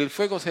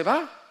se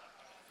va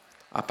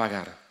a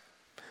apagar.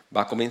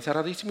 Va a comenzar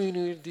a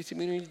disminuir.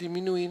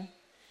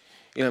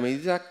 Y a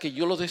medida que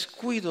yo lo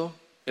descuido,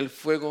 el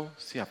fuego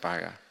se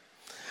apaga.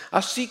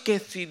 Así que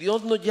si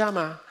Dios nos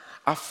llama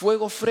a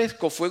fuego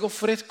fresco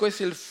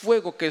es el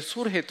fuego que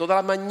surge toda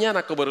la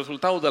mañana como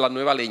resultado de la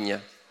nueva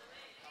leña.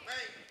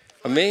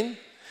 Amén.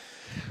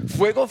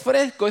 Fuego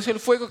fresco es el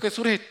fuego que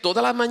surge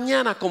toda la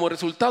mañana como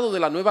resultado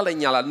de la nueva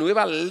leña. La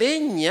nueva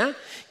leña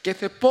que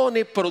se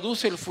pone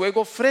produce el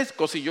fuego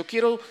fresco. Si yo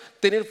quiero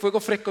tener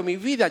fuego fresco en mi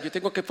vida, yo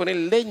tengo que poner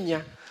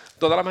leña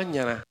toda la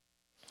mañana.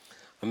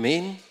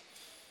 Amén.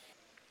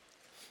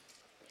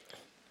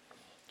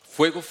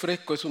 Fuego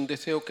fresco es un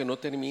deseo que no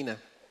termina,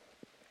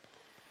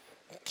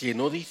 que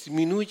no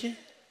disminuye,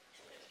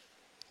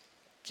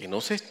 que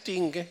no se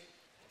extingue,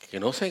 que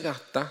no se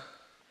gasta.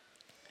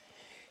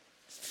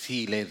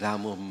 si le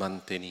damos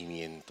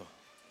mantenimiento.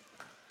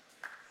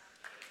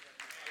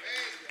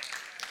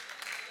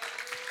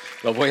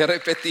 Lo voy a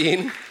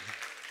repetir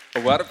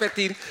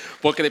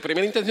porque de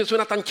primera intención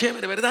suena tan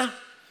chévere, ¿verdad?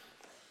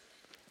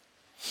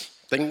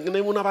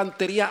 Tenemos una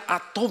batería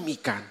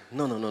atómica.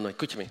 No,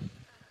 escúcheme.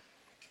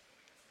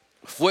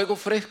 Fuego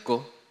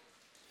fresco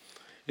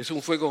es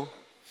un fuego,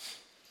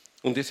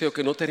 un deseo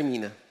que no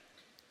termina,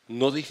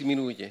 no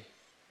disminuye,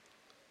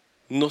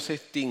 no se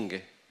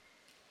extingue,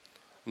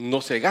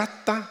 no se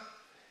gasta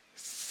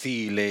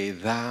si le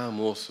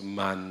damos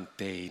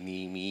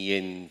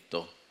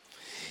mantenimiento.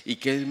 Y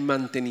que el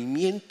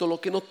mantenimiento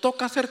lo que nos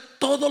toca hacer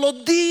todos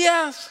los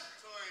días.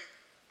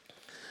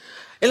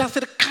 El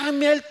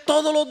acercarme a Él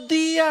todos los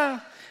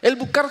días. El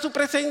buscar su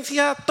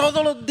presencia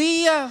todos los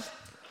días.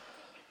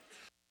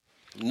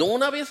 No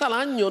una vez al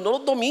año, no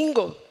los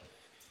domingos.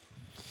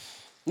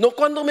 No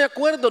cuando me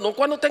acuerdo, no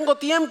cuando tengo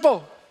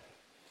tiempo.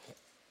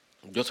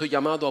 Yo soy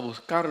llamado a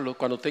buscarlo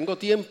cuando tengo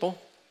tiempo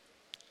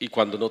y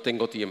cuando no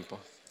tengo tiempo.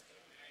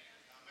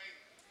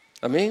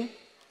 Amén.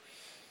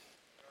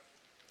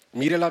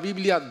 Mire la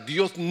Biblia,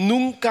 Dios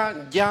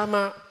nunca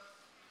llama a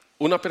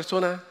una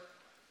persona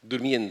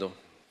durmiendo.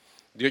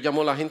 Dios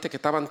llamó a la gente que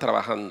estaban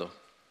trabajando.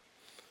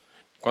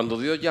 Cuando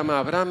Dios llama a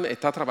Abraham,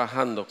 está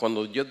trabajando.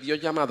 Cuando Dios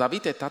llama a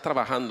David, está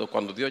trabajando.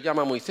 Cuando Dios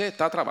llama a Moisés,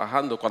 está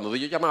trabajando. Cuando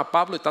Dios llama a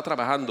Pablo, está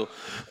trabajando.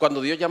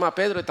 Cuando Dios llama a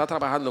Pedro, está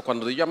trabajando.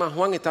 Cuando Dios llama a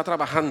Juan, está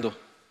trabajando.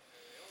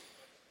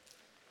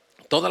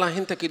 Toda la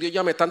gente que Dios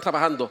llama están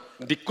trabajando.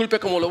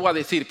 Disculpe cómo lo voy a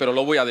decir, pero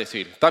lo voy a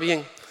decir. ¿Está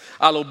bien?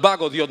 A los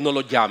vagos Dios no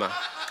los llama.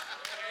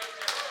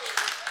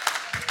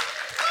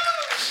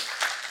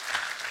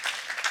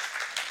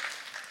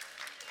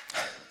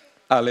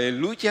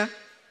 Aleluya.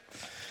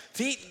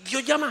 Sí,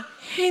 Dios llama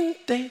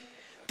gente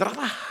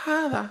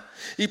trabajada.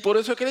 Y por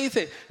eso es que le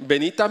dice,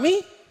 venid a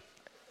mí.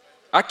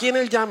 ¿A quién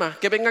Él llama?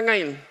 Que vengan a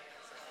Él.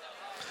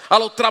 A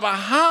los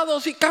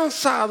trabajados y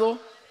cansados.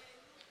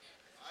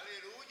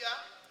 Aleluya.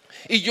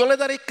 Y yo le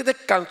daré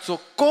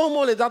descanso.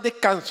 ¿Cómo le da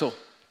descanso?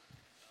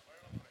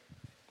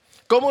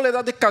 ¿Cómo le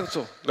da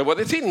descanso? Le voy a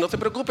decir, no se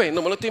preocupe,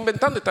 no me lo estoy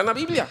inventando, está en la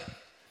Biblia.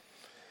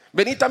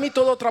 Venid a mí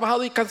todos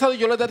trabajados y cansados y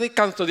yo les daré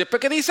descanso. ¿Después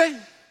qué dice?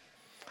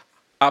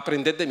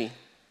 Aprended de mí.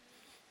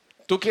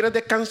 ¿Tú quieres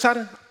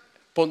descansar?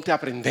 Ponte a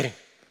aprender.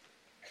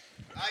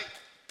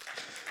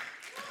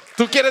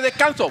 ¿Tú quieres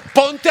descanso?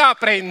 Ponte a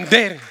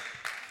aprender.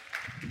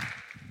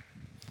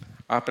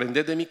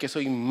 Aprended de mí que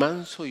soy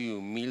manso y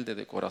humilde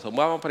de corazón.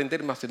 Vamos a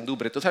aprender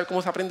mansedumbre. ¿Tú sabes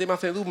cómo se aprende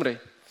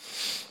mansedumbre?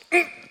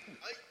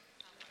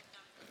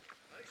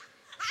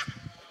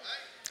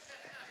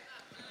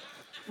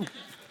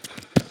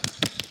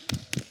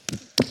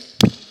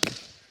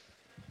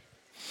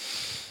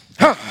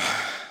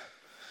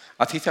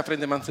 Así se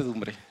aprende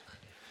mansedumbre.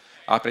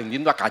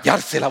 Aprendiendo a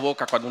callarse la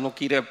boca cuando uno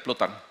quiere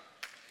explotar.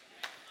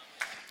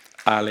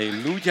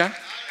 Aleluya.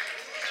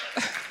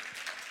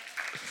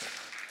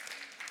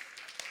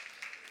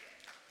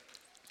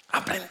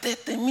 Aprended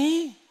de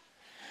mí.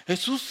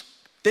 Jesús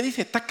te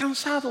dice, ¿estás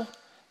cansado?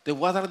 Te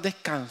voy a dar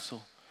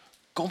descanso.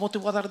 ¿Cómo te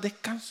voy a dar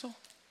descanso?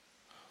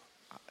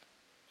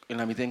 En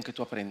la medida en que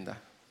tú aprendas.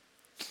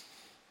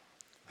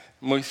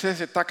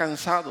 Moisés está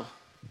cansado.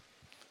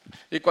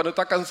 Y cuando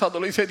está cansado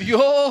le dice,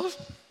 Dios,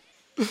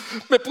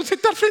 me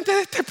pusiste al frente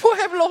de este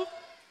pueblo.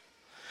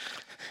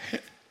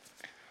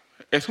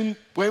 Es un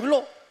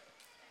pueblo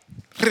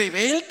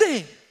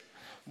rebelde,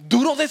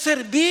 duro de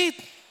servir.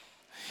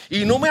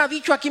 Y no me ha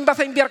dicho a quién vas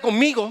a enviar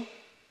conmigo.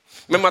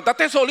 Me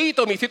mandaste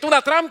solito, me hiciste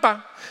una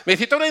trampa, me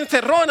hiciste una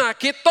encerrona,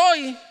 aquí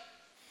estoy.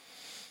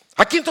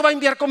 ¿A quién tú vas a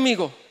enviar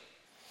conmigo?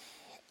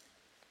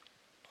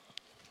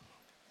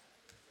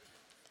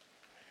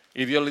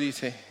 Y Dios le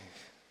dice,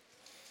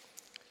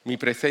 mi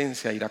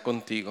presencia irá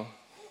contigo.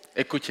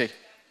 Escuché.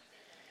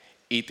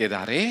 Y te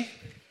daré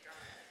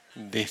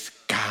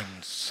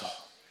descanso.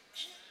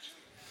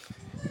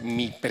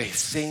 Mi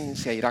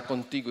presencia irá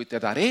contigo y te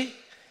daré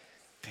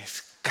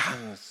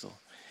descanso.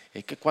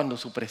 Es que cuando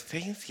su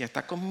presencia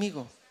está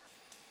conmigo,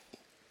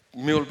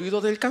 me olvido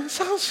del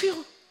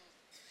cansancio.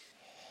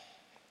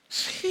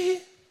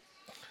 Sí.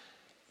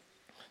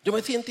 Yo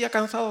me sentía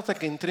cansado hasta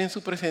que entré en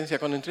su presencia.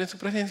 Cuando entré en su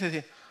presencia,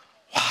 decía,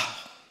 wow.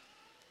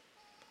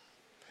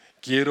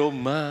 Quiero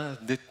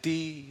más de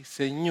ti,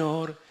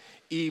 Señor,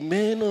 y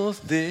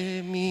menos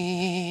de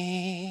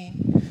mí.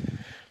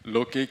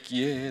 Lo que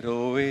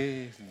quiero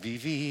es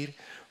vivir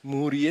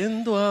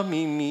muriendo a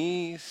mí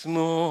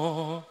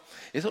mismo.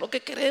 Eso es lo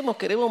que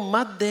queremos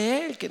más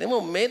de Él,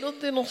 queremos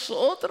menos de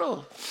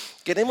nosotros.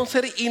 Queremos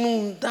ser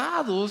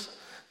inundados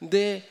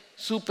de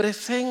su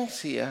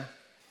presencia.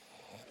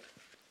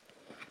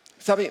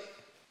 ¿Sabe?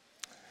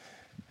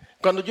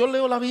 Cuando yo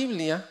leo la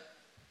Biblia,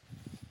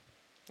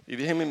 y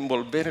déjenme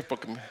volver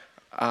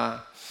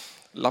a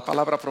la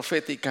palabra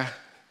profética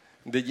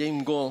de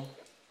James Gold.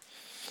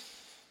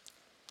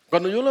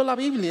 Cuando yo leo la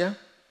Biblia,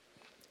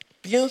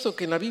 pienso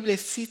que en la Biblia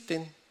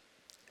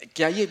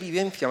que hay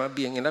evidencia más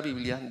bien en la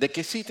Biblia, de que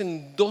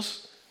existen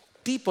dos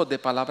tipos de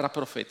palabras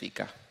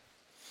proféticas.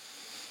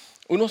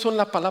 Uno son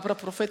las palabras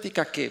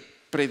proféticas que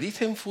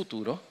predicen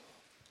futuro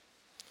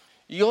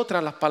y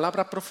otras las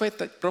palabras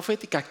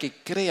proféticas que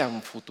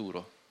crean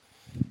futuro.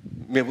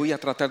 Me voy a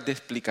tratar de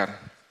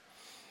explicar.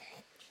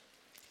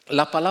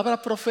 Las palabras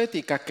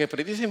proféticas que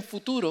predicen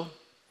futuro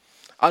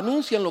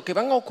anuncian lo que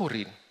van a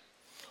ocurrir,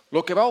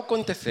 lo que va a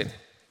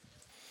acontecer.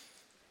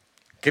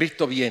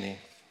 Cristo viene.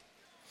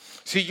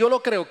 Si yo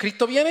lo creo,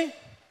 Cristo viene.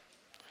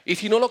 Y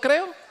si no lo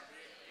creo,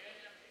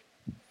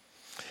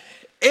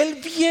 Él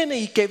viene,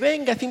 y que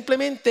venga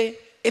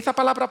simplemente esa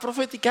palabra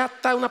profética,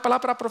 está una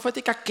palabra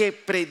profética que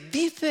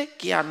predice,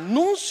 que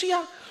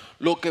anuncia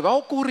lo que va a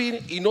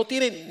ocurrir y no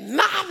tiene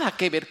nada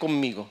que ver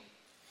conmigo.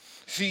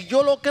 Si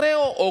yo lo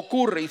creo,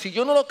 ocurre, y si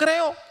yo no lo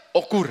creo,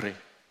 ocurre.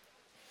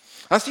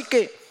 Así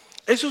que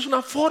eso es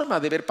una forma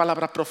de ver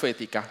palabras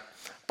proféticas.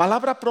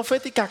 Palabras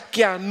proféticas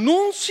que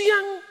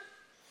anuncian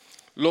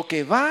lo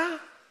que va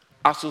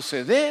a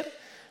suceder,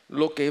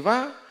 lo que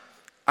va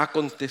a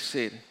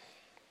acontecer.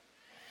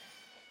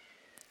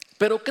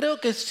 Pero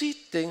creo que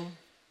existen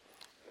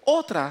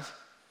otras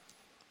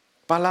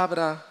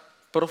palabras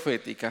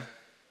proféticas.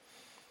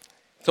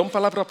 Son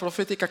palabras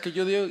proféticas que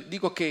yo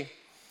digo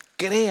que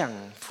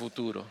crean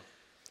futuro.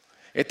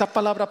 Estas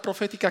palabras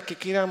proféticas que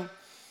crean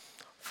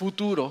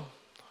futuro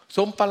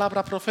son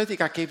palabras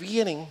proféticas que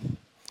vienen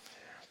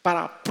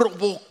para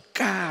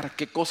provocar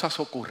que cosas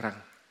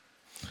ocurran.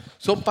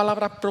 Son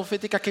palabras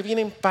proféticas que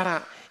vienen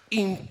para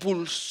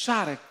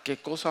impulsar que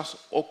cosas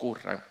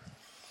ocurran.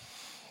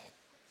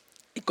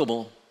 Y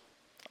como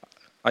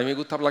a mí me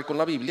gusta hablar con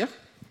la Biblia,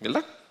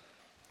 ¿verdad?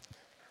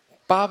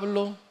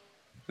 Pablo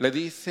le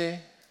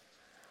dice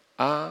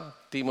a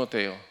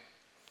Timoteo,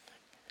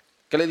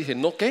 ¿qué le dice?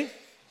 ¿No qué?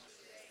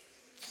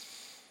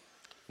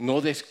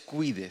 No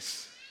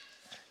descuides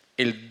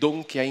el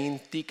don que hay en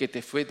ti, que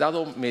te fue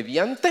dado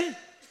mediante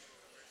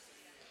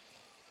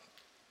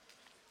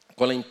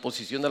con la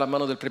imposición de las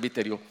manos del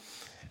presbiterio.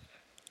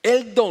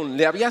 ¿El don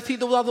le había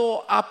sido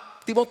dado a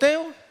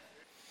Timoteo?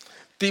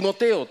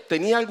 ¿Timoteo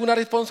tenía alguna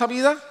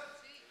responsabilidad?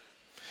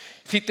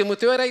 Si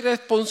Timoteo era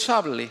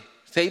irresponsable,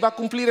 ¿se iba a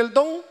cumplir el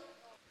don?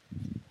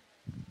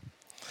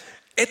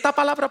 Esta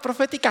palabra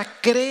profética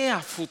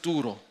crea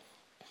futuro.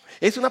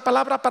 Es una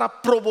palabra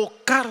para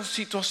provocar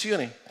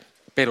situaciones,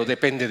 pero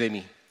depende de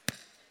mí.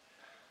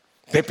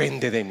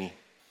 Depende de mí.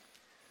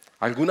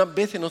 Algunas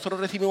veces nosotros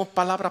recibimos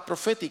palabras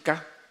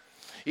proféticas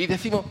y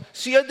decimos,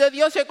 si es de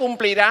Dios se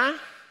cumplirá.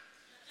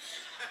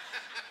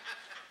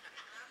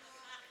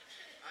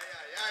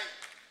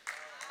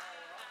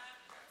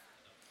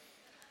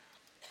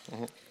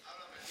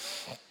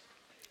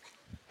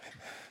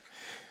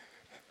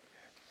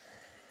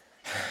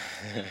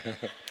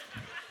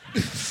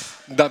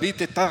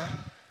 David está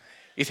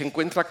y se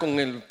encuentra con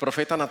el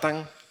profeta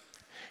Natán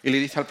y le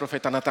dice al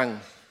profeta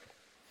Natán,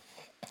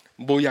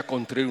 voy a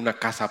construir una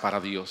casa para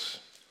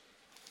Dios.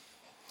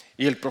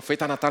 Y el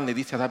profeta Natán le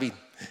dice a David,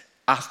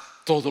 haz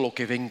todo lo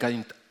que venga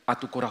a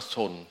tu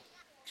corazón.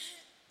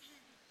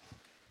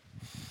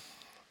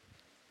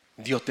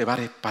 Dios te va a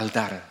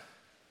respaldar.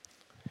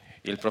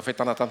 Y el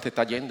profeta Natán se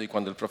está yendo, y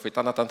cuando el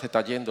profeta Natán se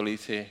está yendo,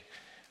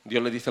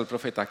 Dios le dice al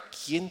profeta,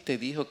 ¿quién te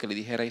dijo que le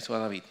dijera eso a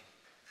David?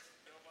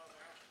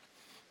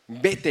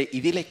 Vete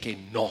y dile que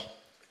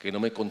no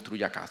me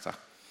construya casa,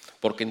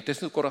 porque en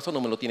su corazón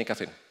no me lo tiene que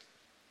hacer.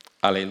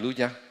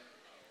 Aleluya.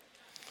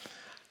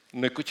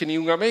 No escuché ni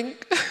un amén.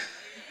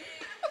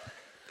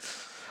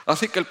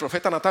 Así que el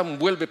profeta Natán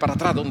vuelve para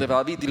atrás donde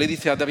David y le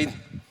dice a David,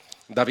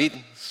 David,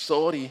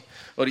 sorry,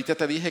 ahorita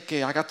te dije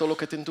que haga todo lo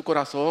que esté en tu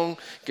corazón,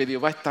 que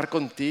Dios va a estar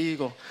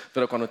contigo.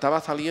 Pero cuando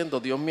estaba saliendo,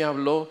 Dios me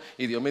habló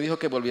y Dios me dijo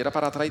que volviera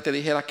para atrás y te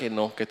dijera que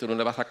tú no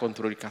le vas a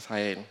construir casa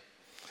a él.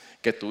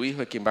 Que tu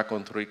hijo es quien va a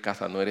construir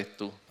casa, no eres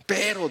tú.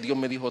 Pero Dios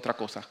me dijo otra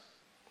cosa.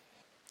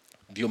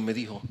 Dios me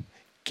dijo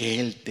que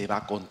Él te va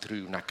a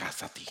construir una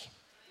casa a ti.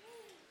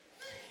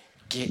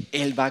 Que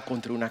Él va a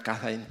construir una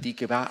casa en ti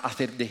que va a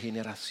hacer de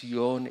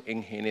generación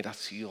en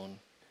generación.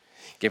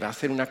 Que va a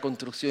ser una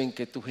construcción en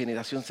que tu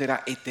generación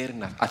será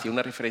eterna. Hacía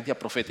una referencia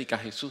profética a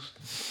Jesús.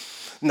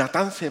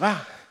 Natán se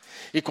va.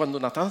 Y cuando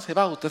Natán se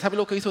va, ¿usted sabe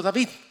lo que hizo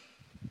David?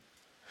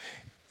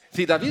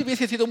 Si David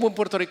hubiese sido un buen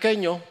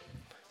puertorriqueño,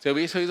 se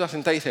hubiese ido a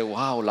sentar y dice,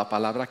 wow, la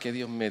palabra que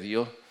Dios me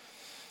dio.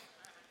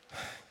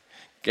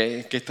 Qué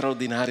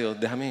extraordinario.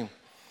 Déjame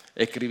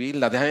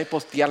escribirla, déjame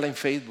postearla en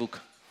Facebook.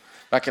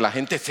 Para que la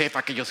gente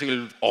sepa que yo soy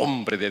el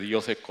hombre de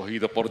Dios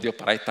escogido por Dios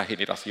para esta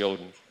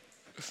generación.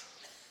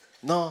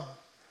 No,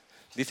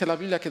 dice la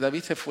Biblia que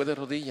David se fue de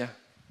rodillas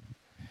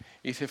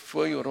y se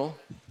fue y oró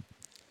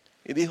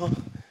y dijo,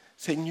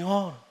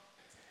 Señor,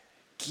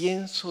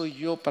 ¿quién soy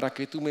yo para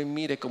que tú me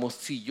mires como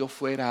si yo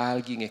fuera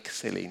alguien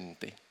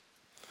excelente?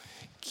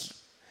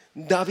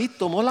 David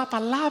tomó la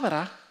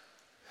palabra,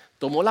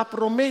 tomó la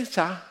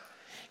promesa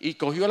y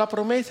cogió la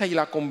promesa y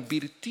la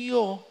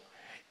convirtió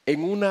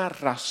en una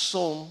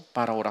razón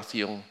para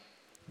oración.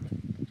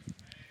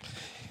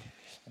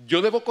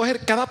 Yo debo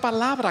coger cada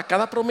palabra,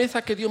 cada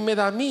promesa que Dios me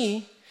da a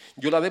mí,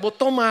 yo la debo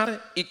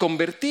tomar y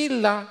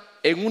convertirla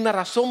en una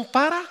razón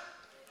para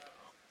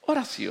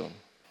oración.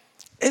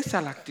 Esa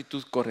es la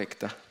actitud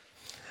correcta.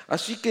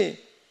 Así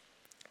que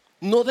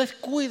no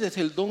descuides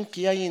el don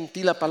que hay en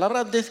ti. La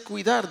palabra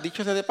descuidar,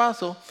 dicho sea de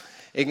paso,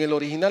 en el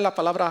original la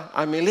palabra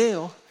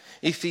ameleo,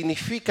 y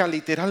significa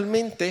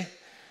literalmente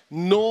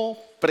no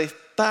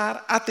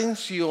prestar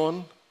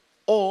atención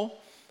o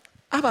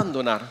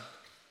abandonar.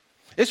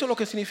 Eso es lo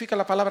que significa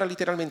la palabra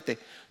literalmente.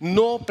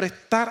 No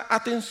prestar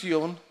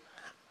atención,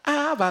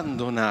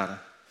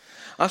 abandonar.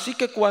 Así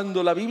que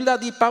cuando la Biblia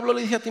Pablo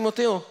le dice a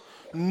Timoteo,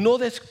 no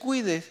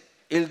descuides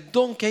el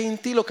don que hay en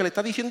ti, lo que le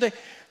está diciendo es,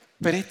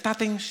 presta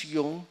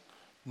atención,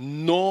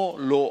 no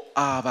lo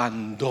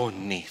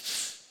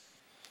abandones.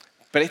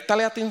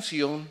 Préstale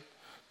atención,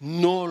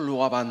 no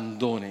lo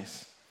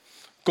abandones.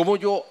 ¿Cómo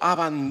yo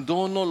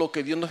abandono lo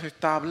que Dios nos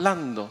está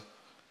hablando?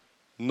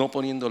 No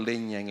poniendo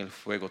leña en el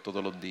fuego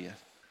todos los días.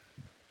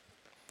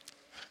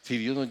 Si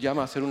Dios nos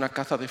llama a hacer una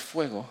casa de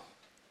fuego,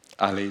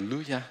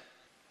 aleluya,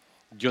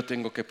 yo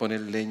tengo que poner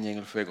leña en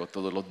el fuego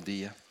todos los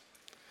días.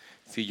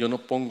 Si yo no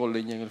pongo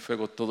leña en el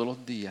fuego todos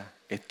los días,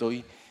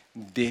 estoy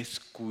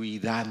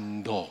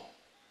descuidando,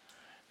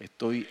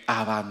 estoy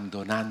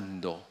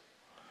abandonando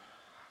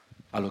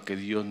a lo que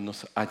Dios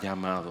nos ha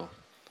llamado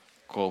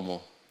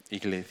como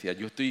iglesia.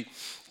 Yo estoy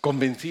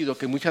convencido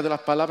que muchas de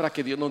las palabras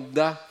que Dios nos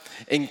da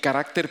en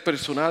carácter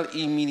personal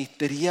y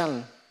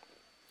ministerial,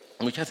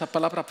 muchas de esas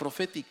palabras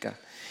proféticas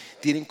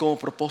tienen como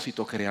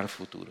propósito crear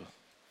futuro.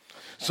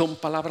 Son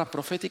palabras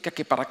proféticas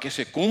que para que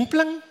se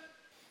cumplan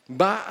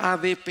va a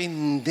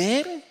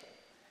depender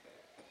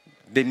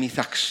de mis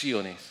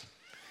acciones,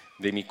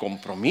 de mi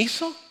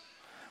compromiso,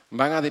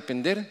 van a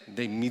depender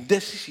de mis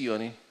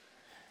decisiones,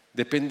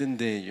 dependen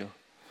de ello.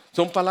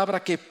 Son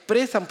palabras que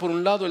expresan por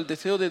un lado el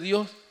deseo de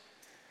Dios,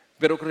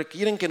 pero que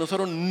requieren que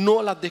nosotros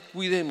no las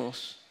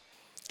descuidemos,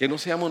 que no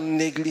seamos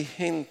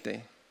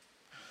negligentes.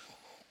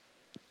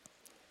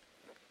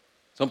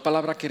 Son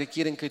palabras que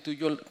requieren que tú y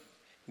yo,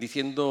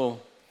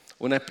 diciendo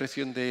una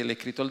expresión del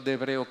escritor de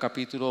Hebreos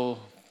capítulo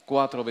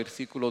 4,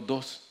 versículo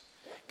 2,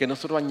 que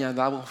nosotros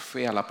añadamos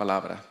fe a la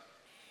palabra.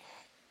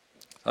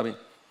 ¿Saben?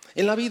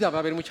 En la vida va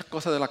a haber muchas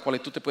cosas de las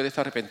cuales tú te puedes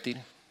arrepentir.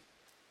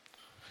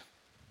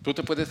 Tú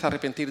te puedes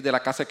arrepentir de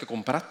la casa que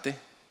compraste.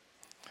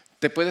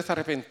 Te puedes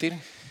arrepentir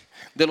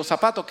de los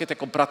zapatos que te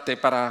compraste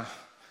para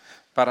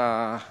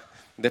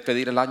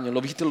despedir el año.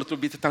 Lo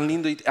viste tan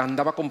lindo y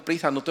andaba con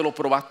prisa, no te lo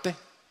probaste.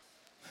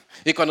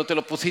 Y cuando te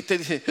lo pusiste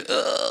dices,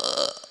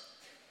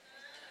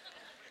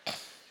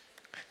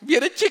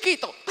 viene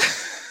chiquito.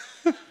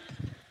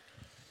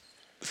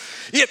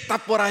 Y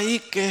estás por ahí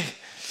que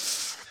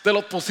te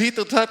lo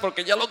pusiste, ¿sabes?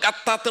 Porque ya lo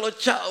gastaste los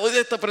chavos y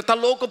esto, pero estás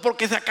loco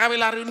porque se acabe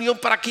la reunión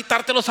para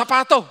quitarte los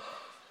zapatos.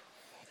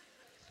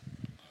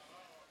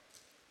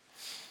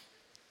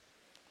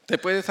 Te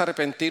puedes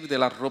arrepentir de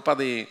la ropa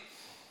de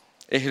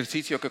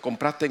ejercicio que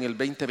compraste en el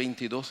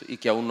 2022 y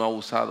que aún no has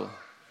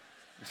usado.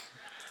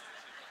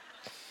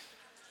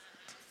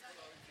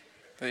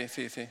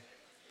 Sí.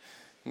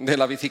 De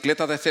la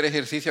bicicleta de hacer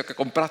ejercicio que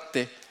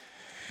compraste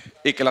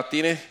y que la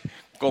tienes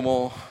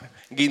como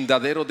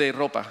guindadero de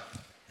ropa.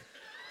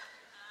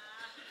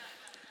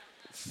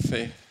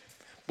 Sí.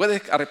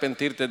 Puedes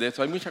arrepentirte de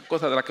eso. Hay muchas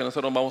cosas de las que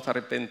nosotros vamos a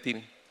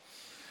arrepentir.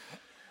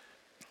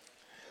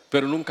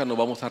 Pero nunca nos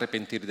vamos a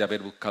arrepentir de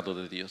haber buscado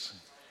de Dios.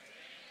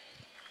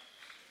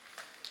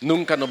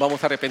 Nunca nos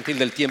vamos a arrepentir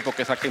del tiempo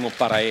que saquemos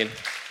para Él.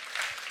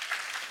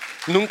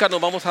 Nunca nos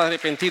vamos a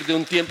arrepentir de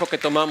un tiempo que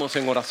tomamos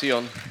en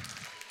oración.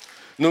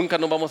 Nunca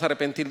nos vamos a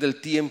arrepentir del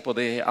tiempo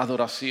de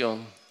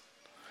adoración.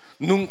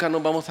 Nunca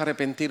nos vamos a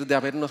arrepentir de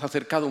habernos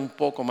acercado un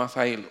poco más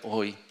a Él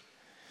hoy.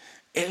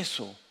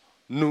 Eso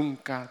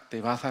nunca te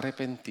vas a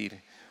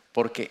arrepentir,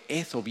 porque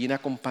eso viene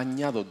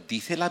acompañado,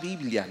 dice la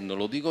Biblia, no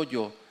lo digo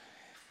yo,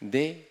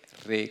 de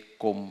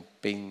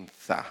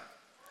recompensa.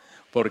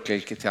 Porque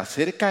el que se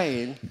acerca a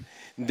Él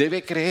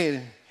debe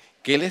creer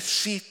que Él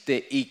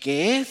existe y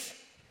que es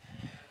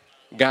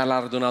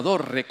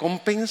galardonador,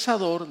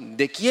 recompensador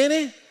de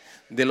 ¿quiénes?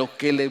 De los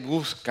que le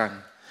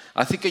buscan.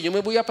 Así que yo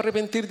me voy a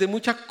arrepentir de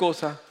muchas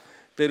cosas,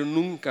 pero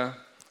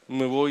nunca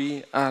me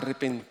voy a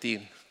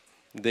arrepentir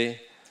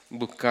de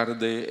buscar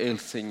del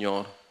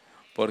Señor,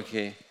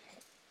 porque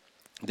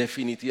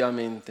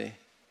definitivamente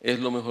es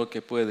lo mejor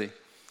que puede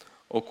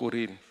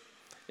ocurrir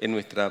en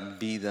nuestras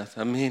vidas.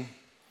 Amén.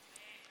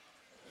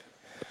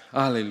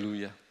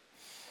 Aleluya.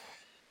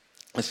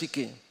 Así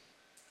que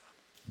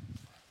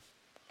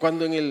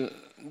cuando en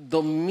el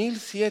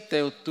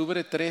 2007,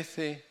 octubre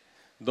 13,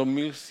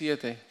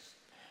 2007,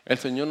 el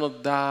Señor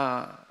nos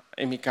da,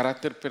 en mi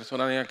carácter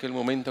personal en aquel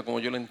momento, como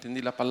yo lo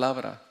entendí la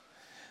palabra,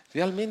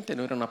 realmente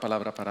no era una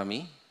palabra para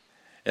mí.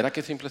 Era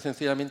que simple y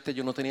sencillamente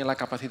yo no tenía la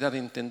capacidad de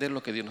entender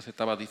lo que Dios nos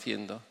estaba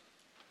diciendo.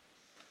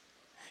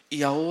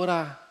 Y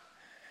ahora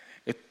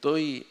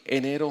estoy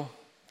enero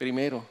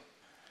 1,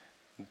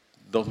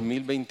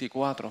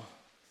 2024.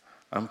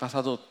 Han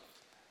pasado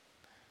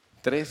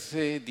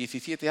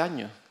 17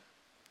 años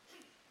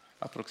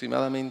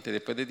aproximadamente.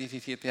 Después de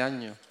 17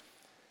 años,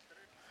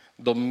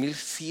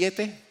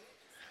 2007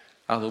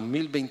 a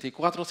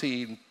 2024,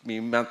 si mi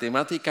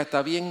matemática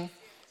está bien,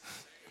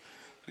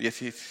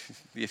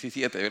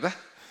 17, ¿verdad?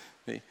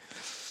 Sí.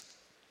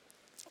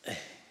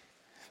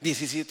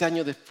 17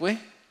 años después,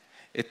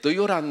 estoy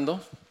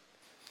orando,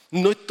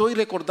 no estoy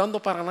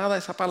recordando para nada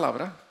esa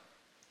palabra,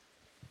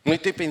 no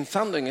estoy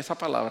pensando en esa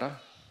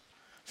palabra,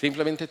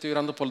 simplemente estoy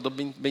orando por el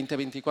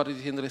 2024 y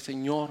diciéndole,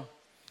 Señor,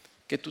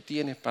 ¿qué tú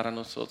tienes para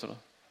nosotros?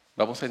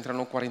 Vamos a entrar en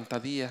los 40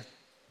 días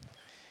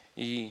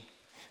y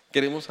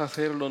queremos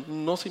hacerlo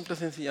no simple y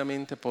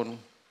sencillamente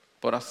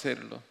por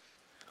hacerlo.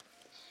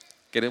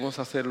 Queremos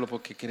hacerlo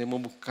porque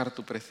queremos buscar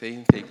tu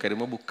presencia y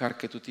queremos buscar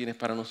qué tú tienes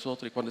para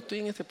nosotros. Y cuando estoy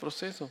en ese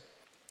proceso,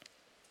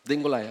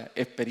 tengo la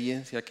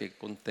experiencia que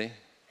conté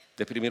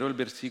de primero el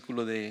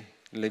versículo de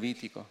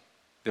Levítico,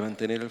 de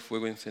mantener el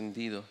fuego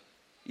encendido.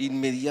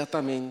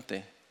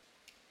 Inmediatamente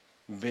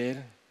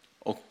ver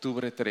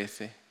octubre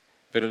 13,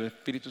 pero el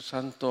Espíritu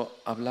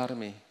Santo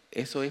hablarme,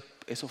 eso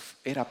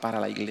era para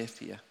la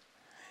iglesia.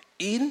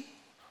 Ir,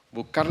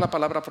 buscar la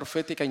palabra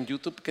profética en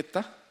YouTube que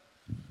está.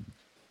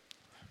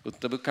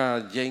 Usted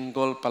busca Jane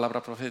Gold,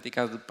 palabra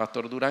profética del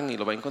pastor Durán y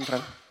lo va a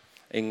encontrar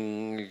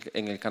en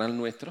el canal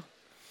nuestro.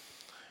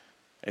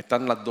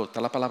 Están las dos, está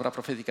la palabra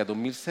profética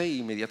 2006 y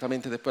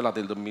inmediatamente después la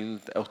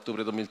del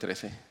octubre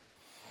 2013.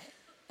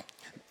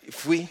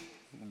 Fui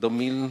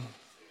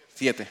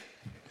 2007.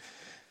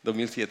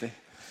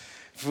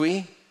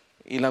 Fui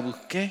y la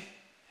busqué,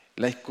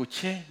 la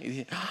escuché y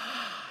dije,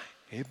 ¡ah!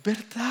 Es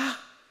verdad.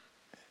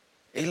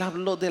 Él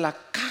habló de la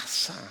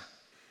casa.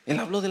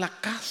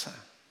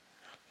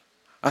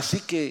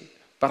 Así que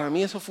para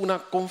mí eso fue una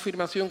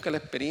confirmación que la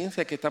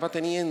experiencia que estaba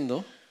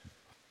teniendo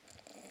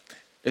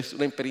es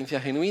una experiencia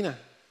genuina.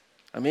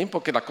 Amén,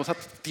 porque las cosas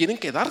tienen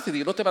que darse.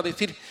 Dios no te va a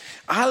decir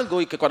algo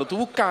y que cuando tú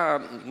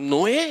buscas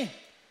no es.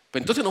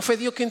 Pues entonces no fue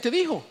Dios quien te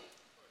dijo.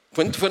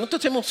 Fueron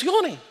tus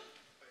emociones.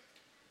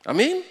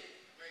 Amén.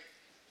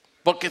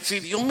 Porque si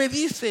Dios me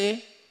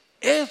dice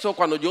eso,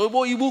 cuando yo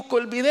voy y busco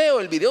el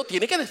video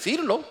tiene que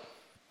decirlo.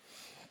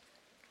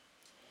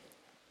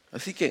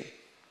 Así que,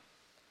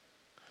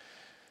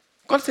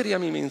 ¿cuál sería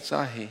mi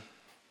mensaje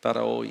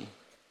para hoy?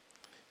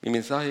 Mi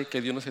mensaje es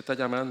que Dios nos está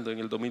llamando en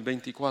el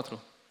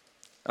 2024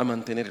 a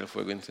mantener el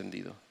fuego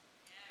encendido.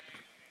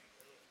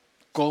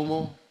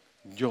 ¿Cómo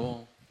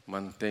yo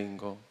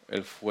mantengo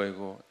el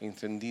fuego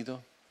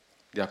encendido?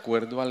 De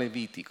acuerdo a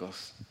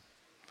Levíticos,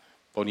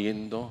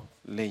 poniendo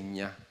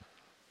leña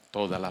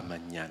todas las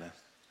mañanas.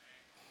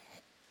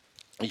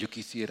 Y yo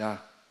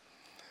quisiera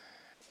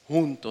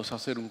juntos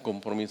hacer un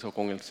compromiso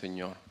con el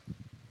Señor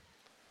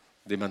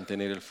de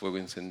mantener el fuego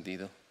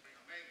encendido.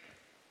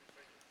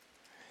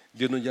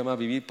 Dios nos llama a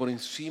vivir por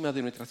encima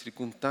de nuestras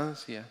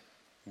circunstancias.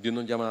 Dios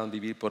nos llama a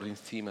vivir por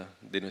encima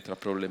de nuestras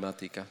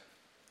problemáticas.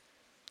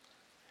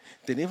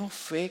 ¿Tenemos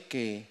fe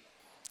que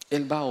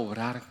Él va a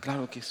obrar?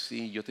 Claro que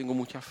sí. Yo tengo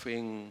mucha fe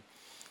en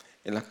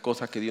las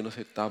cosas que Dios nos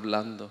está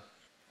hablando.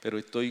 Pero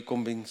estoy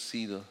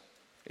convencido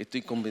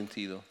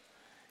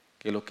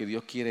que lo que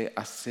Dios quiere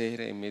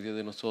hacer en medio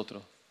de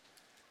nosotros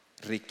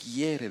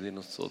requiere de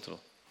nosotros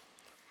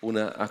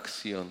una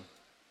acción.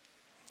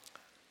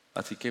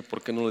 Así que,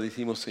 ¿por qué no le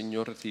decimos,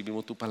 Señor,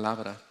 recibimos tu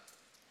palabra?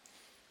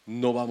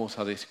 No vamos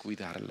a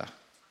descuidarla.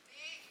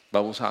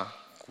 Vamos a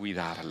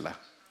cuidarla.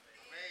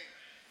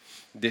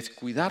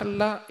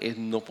 Descuidarla es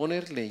no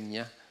poner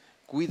leña.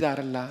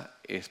 Cuidarla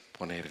es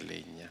poner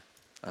leña.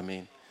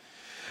 Amén.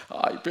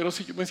 Ay, pero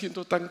si yo me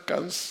siento tan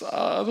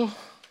cansado.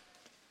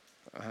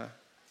 Ajá.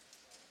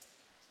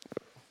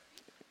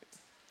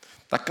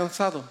 ¿Estás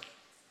cansado?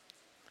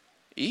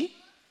 ¿Y?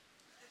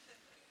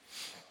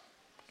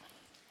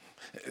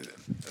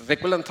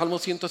 ¿Recuerdan Salmo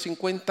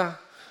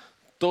 150?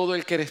 Todo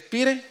el que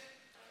respire,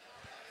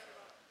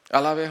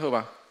 alabe a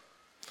Jehová.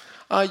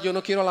 Ay, yo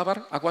no quiero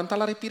alabar. Aguanta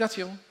la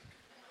respiración.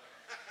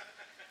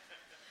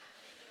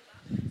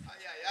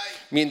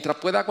 Mientras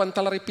pueda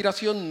aguantar la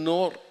respiración,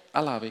 no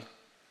alabe.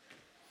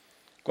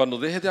 Cuando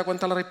dejes de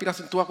aguantar la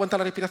respiración, tú aguantas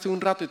la respiración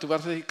un rato y tú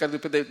vas a dedicar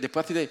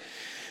después así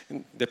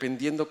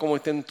dependiendo cómo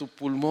estén tus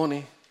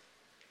pulmones.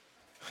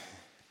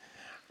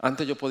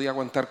 Antes yo podía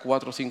aguantar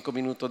 4 o 5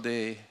 minutos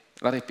de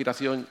la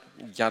respiración,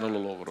 ya no lo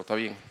logro, ¿está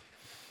bien?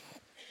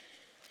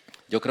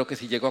 Yo creo que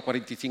si llego a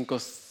 45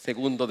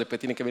 segundos, después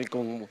tiene que venir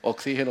con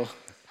oxígeno.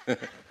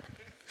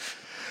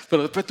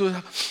 Pero después tú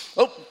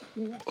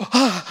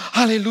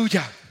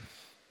aleluya.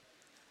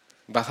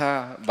 Vas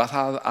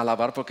a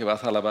alabar porque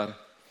vas a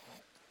alabar.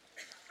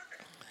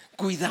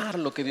 Cuidar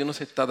lo que Dios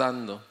nos está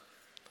dando.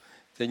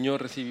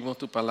 Señor, recibimos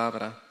tu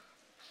palabra.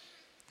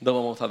 No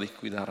vamos a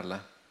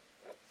descuidarla.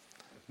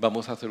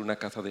 Vamos a hacer una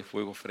casa de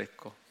fuego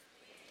fresco.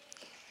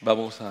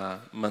 Vamos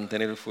a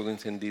mantener el fuego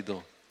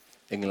encendido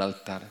en el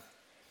altar.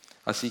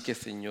 Así que,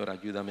 Señor,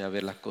 ayúdame a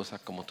ver las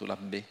cosas como tú las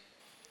ves,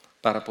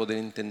 para poder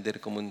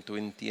entender como tú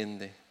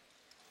entiendes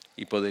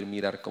y poder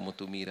mirar como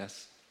tú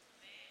miras.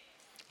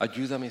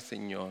 Ayúdame,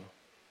 Señor,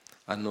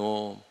 a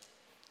no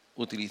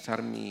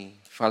utilizar mi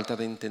falta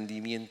de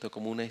entendimiento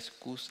como una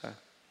excusa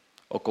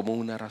o como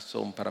una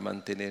razón para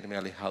mantenerme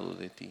alejado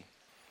de ti.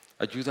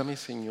 Ayúdame,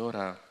 Señor,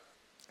 a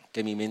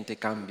que mi mente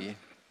cambie,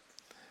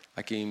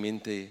 a que mi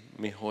mente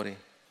mejore.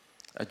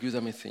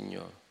 Ayúdame,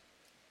 Señor,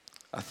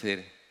 a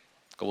ser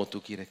como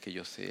tú quieres que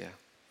yo sea.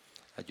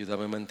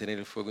 Ayúdame a mantener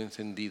el fuego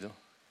encendido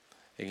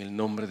En el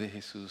nombre de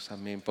Jesús,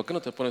 amén. ¿Por qué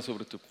no te pones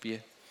sobre tus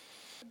pies?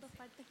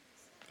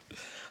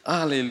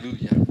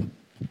 Aleluya.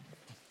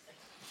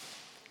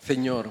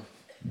 Señor,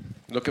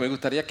 lo que me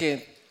gustaría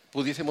que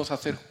pudiésemos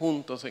hacer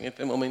juntos en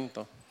este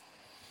momento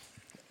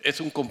es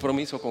un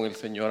compromiso con el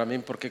Señor,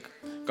 amén. Porque,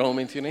 como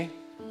mencioné,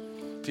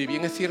 si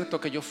bien es cierto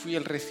que yo fui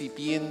el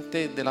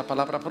recipiente de la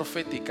palabra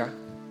profética,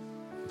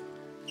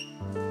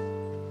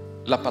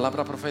 la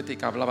palabra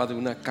profética hablaba de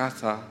una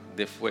casa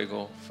de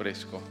fuego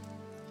fresco.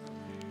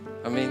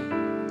 Amén.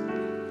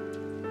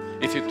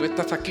 Y si tú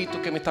estás aquí,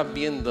 tú que me estás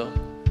viendo,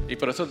 y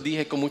por eso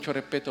dije con mucho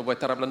respeto, voy a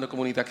estar hablando de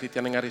comunidad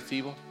cristiana en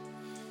Arecibo.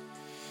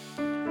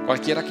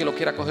 Cualquiera que lo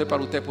quiera coger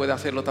para usted puede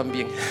hacerlo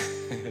también.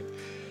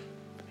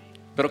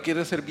 Pero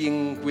quiero ser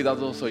bien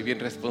cuidadoso y bien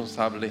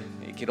responsable.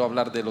 Y quiero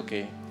hablar de lo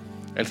que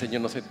el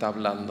Señor nos está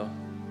hablando.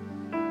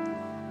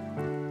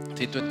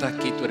 Si tú estás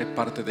aquí, tú eres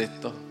parte de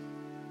esto.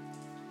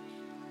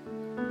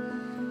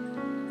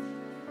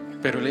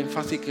 Pero el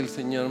énfasis que el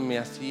Señor me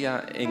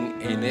hacía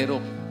en enero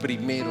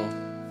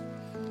 1,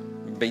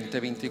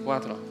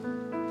 2024,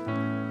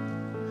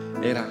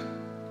 era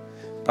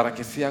para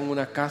que sean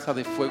una casa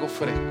de fuego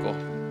fresco,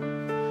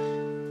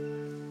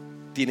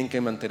 tienen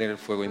que mantener el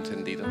fuego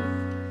encendido.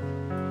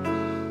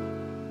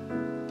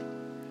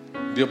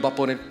 Dios va a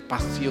poner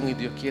pasión y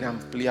Dios quiere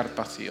ampliar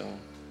pasión.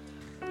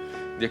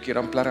 Dios quiere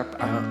ampliar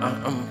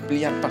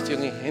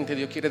pasión en gente.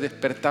 Dios quiere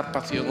despertar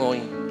pasión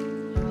hoy.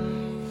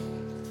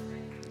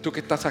 Tú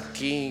que estás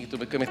aquí, tú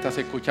que me estás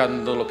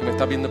escuchando, lo que me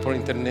estás viendo por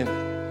internet,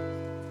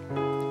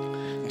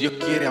 Dios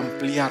quiere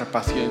ampliar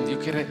pasión,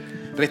 Dios quiere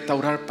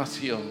restaurar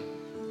pasión.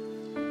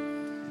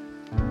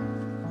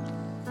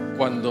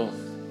 Cuando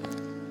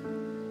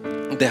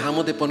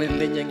dejamos de poner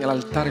leña en el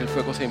altar, el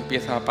fuego se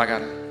empieza a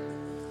apagar.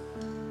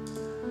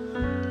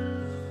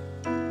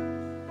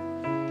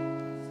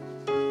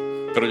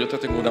 Pero yo te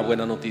tengo una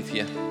buena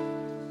noticia.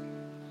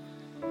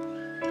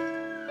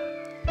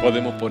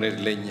 Podemos poner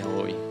leña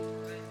hoy.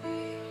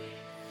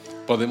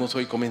 Podemos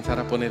hoy comenzar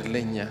a poner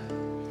leña.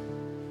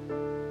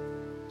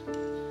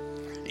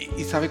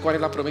 ¿Y sabe cuál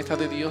es la promesa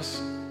de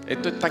Dios?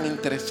 Esto es tan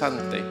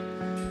interesante.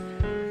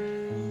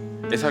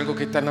 Es algo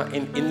que está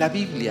en la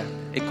Biblia.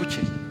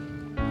 Escuche.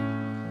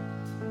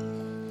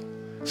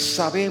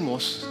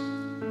 Sabemos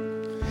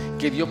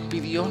que Dios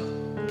pidió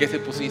que se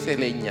pusiese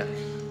leña.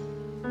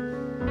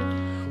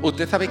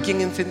 ¿Usted sabe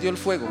quién encendió el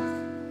fuego?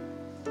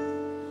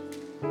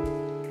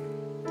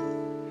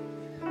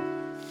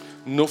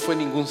 No fue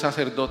ningún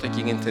sacerdote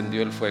quien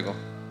encendió el fuego.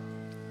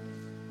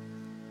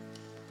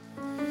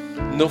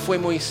 No fue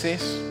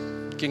Moisés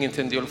quien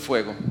encendió el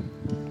fuego.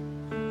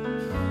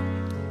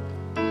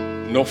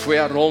 No fue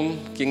Aarón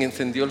quien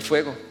encendió el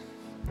fuego.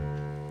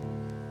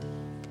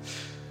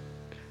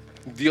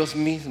 Dios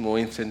mismo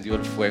encendió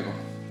el fuego.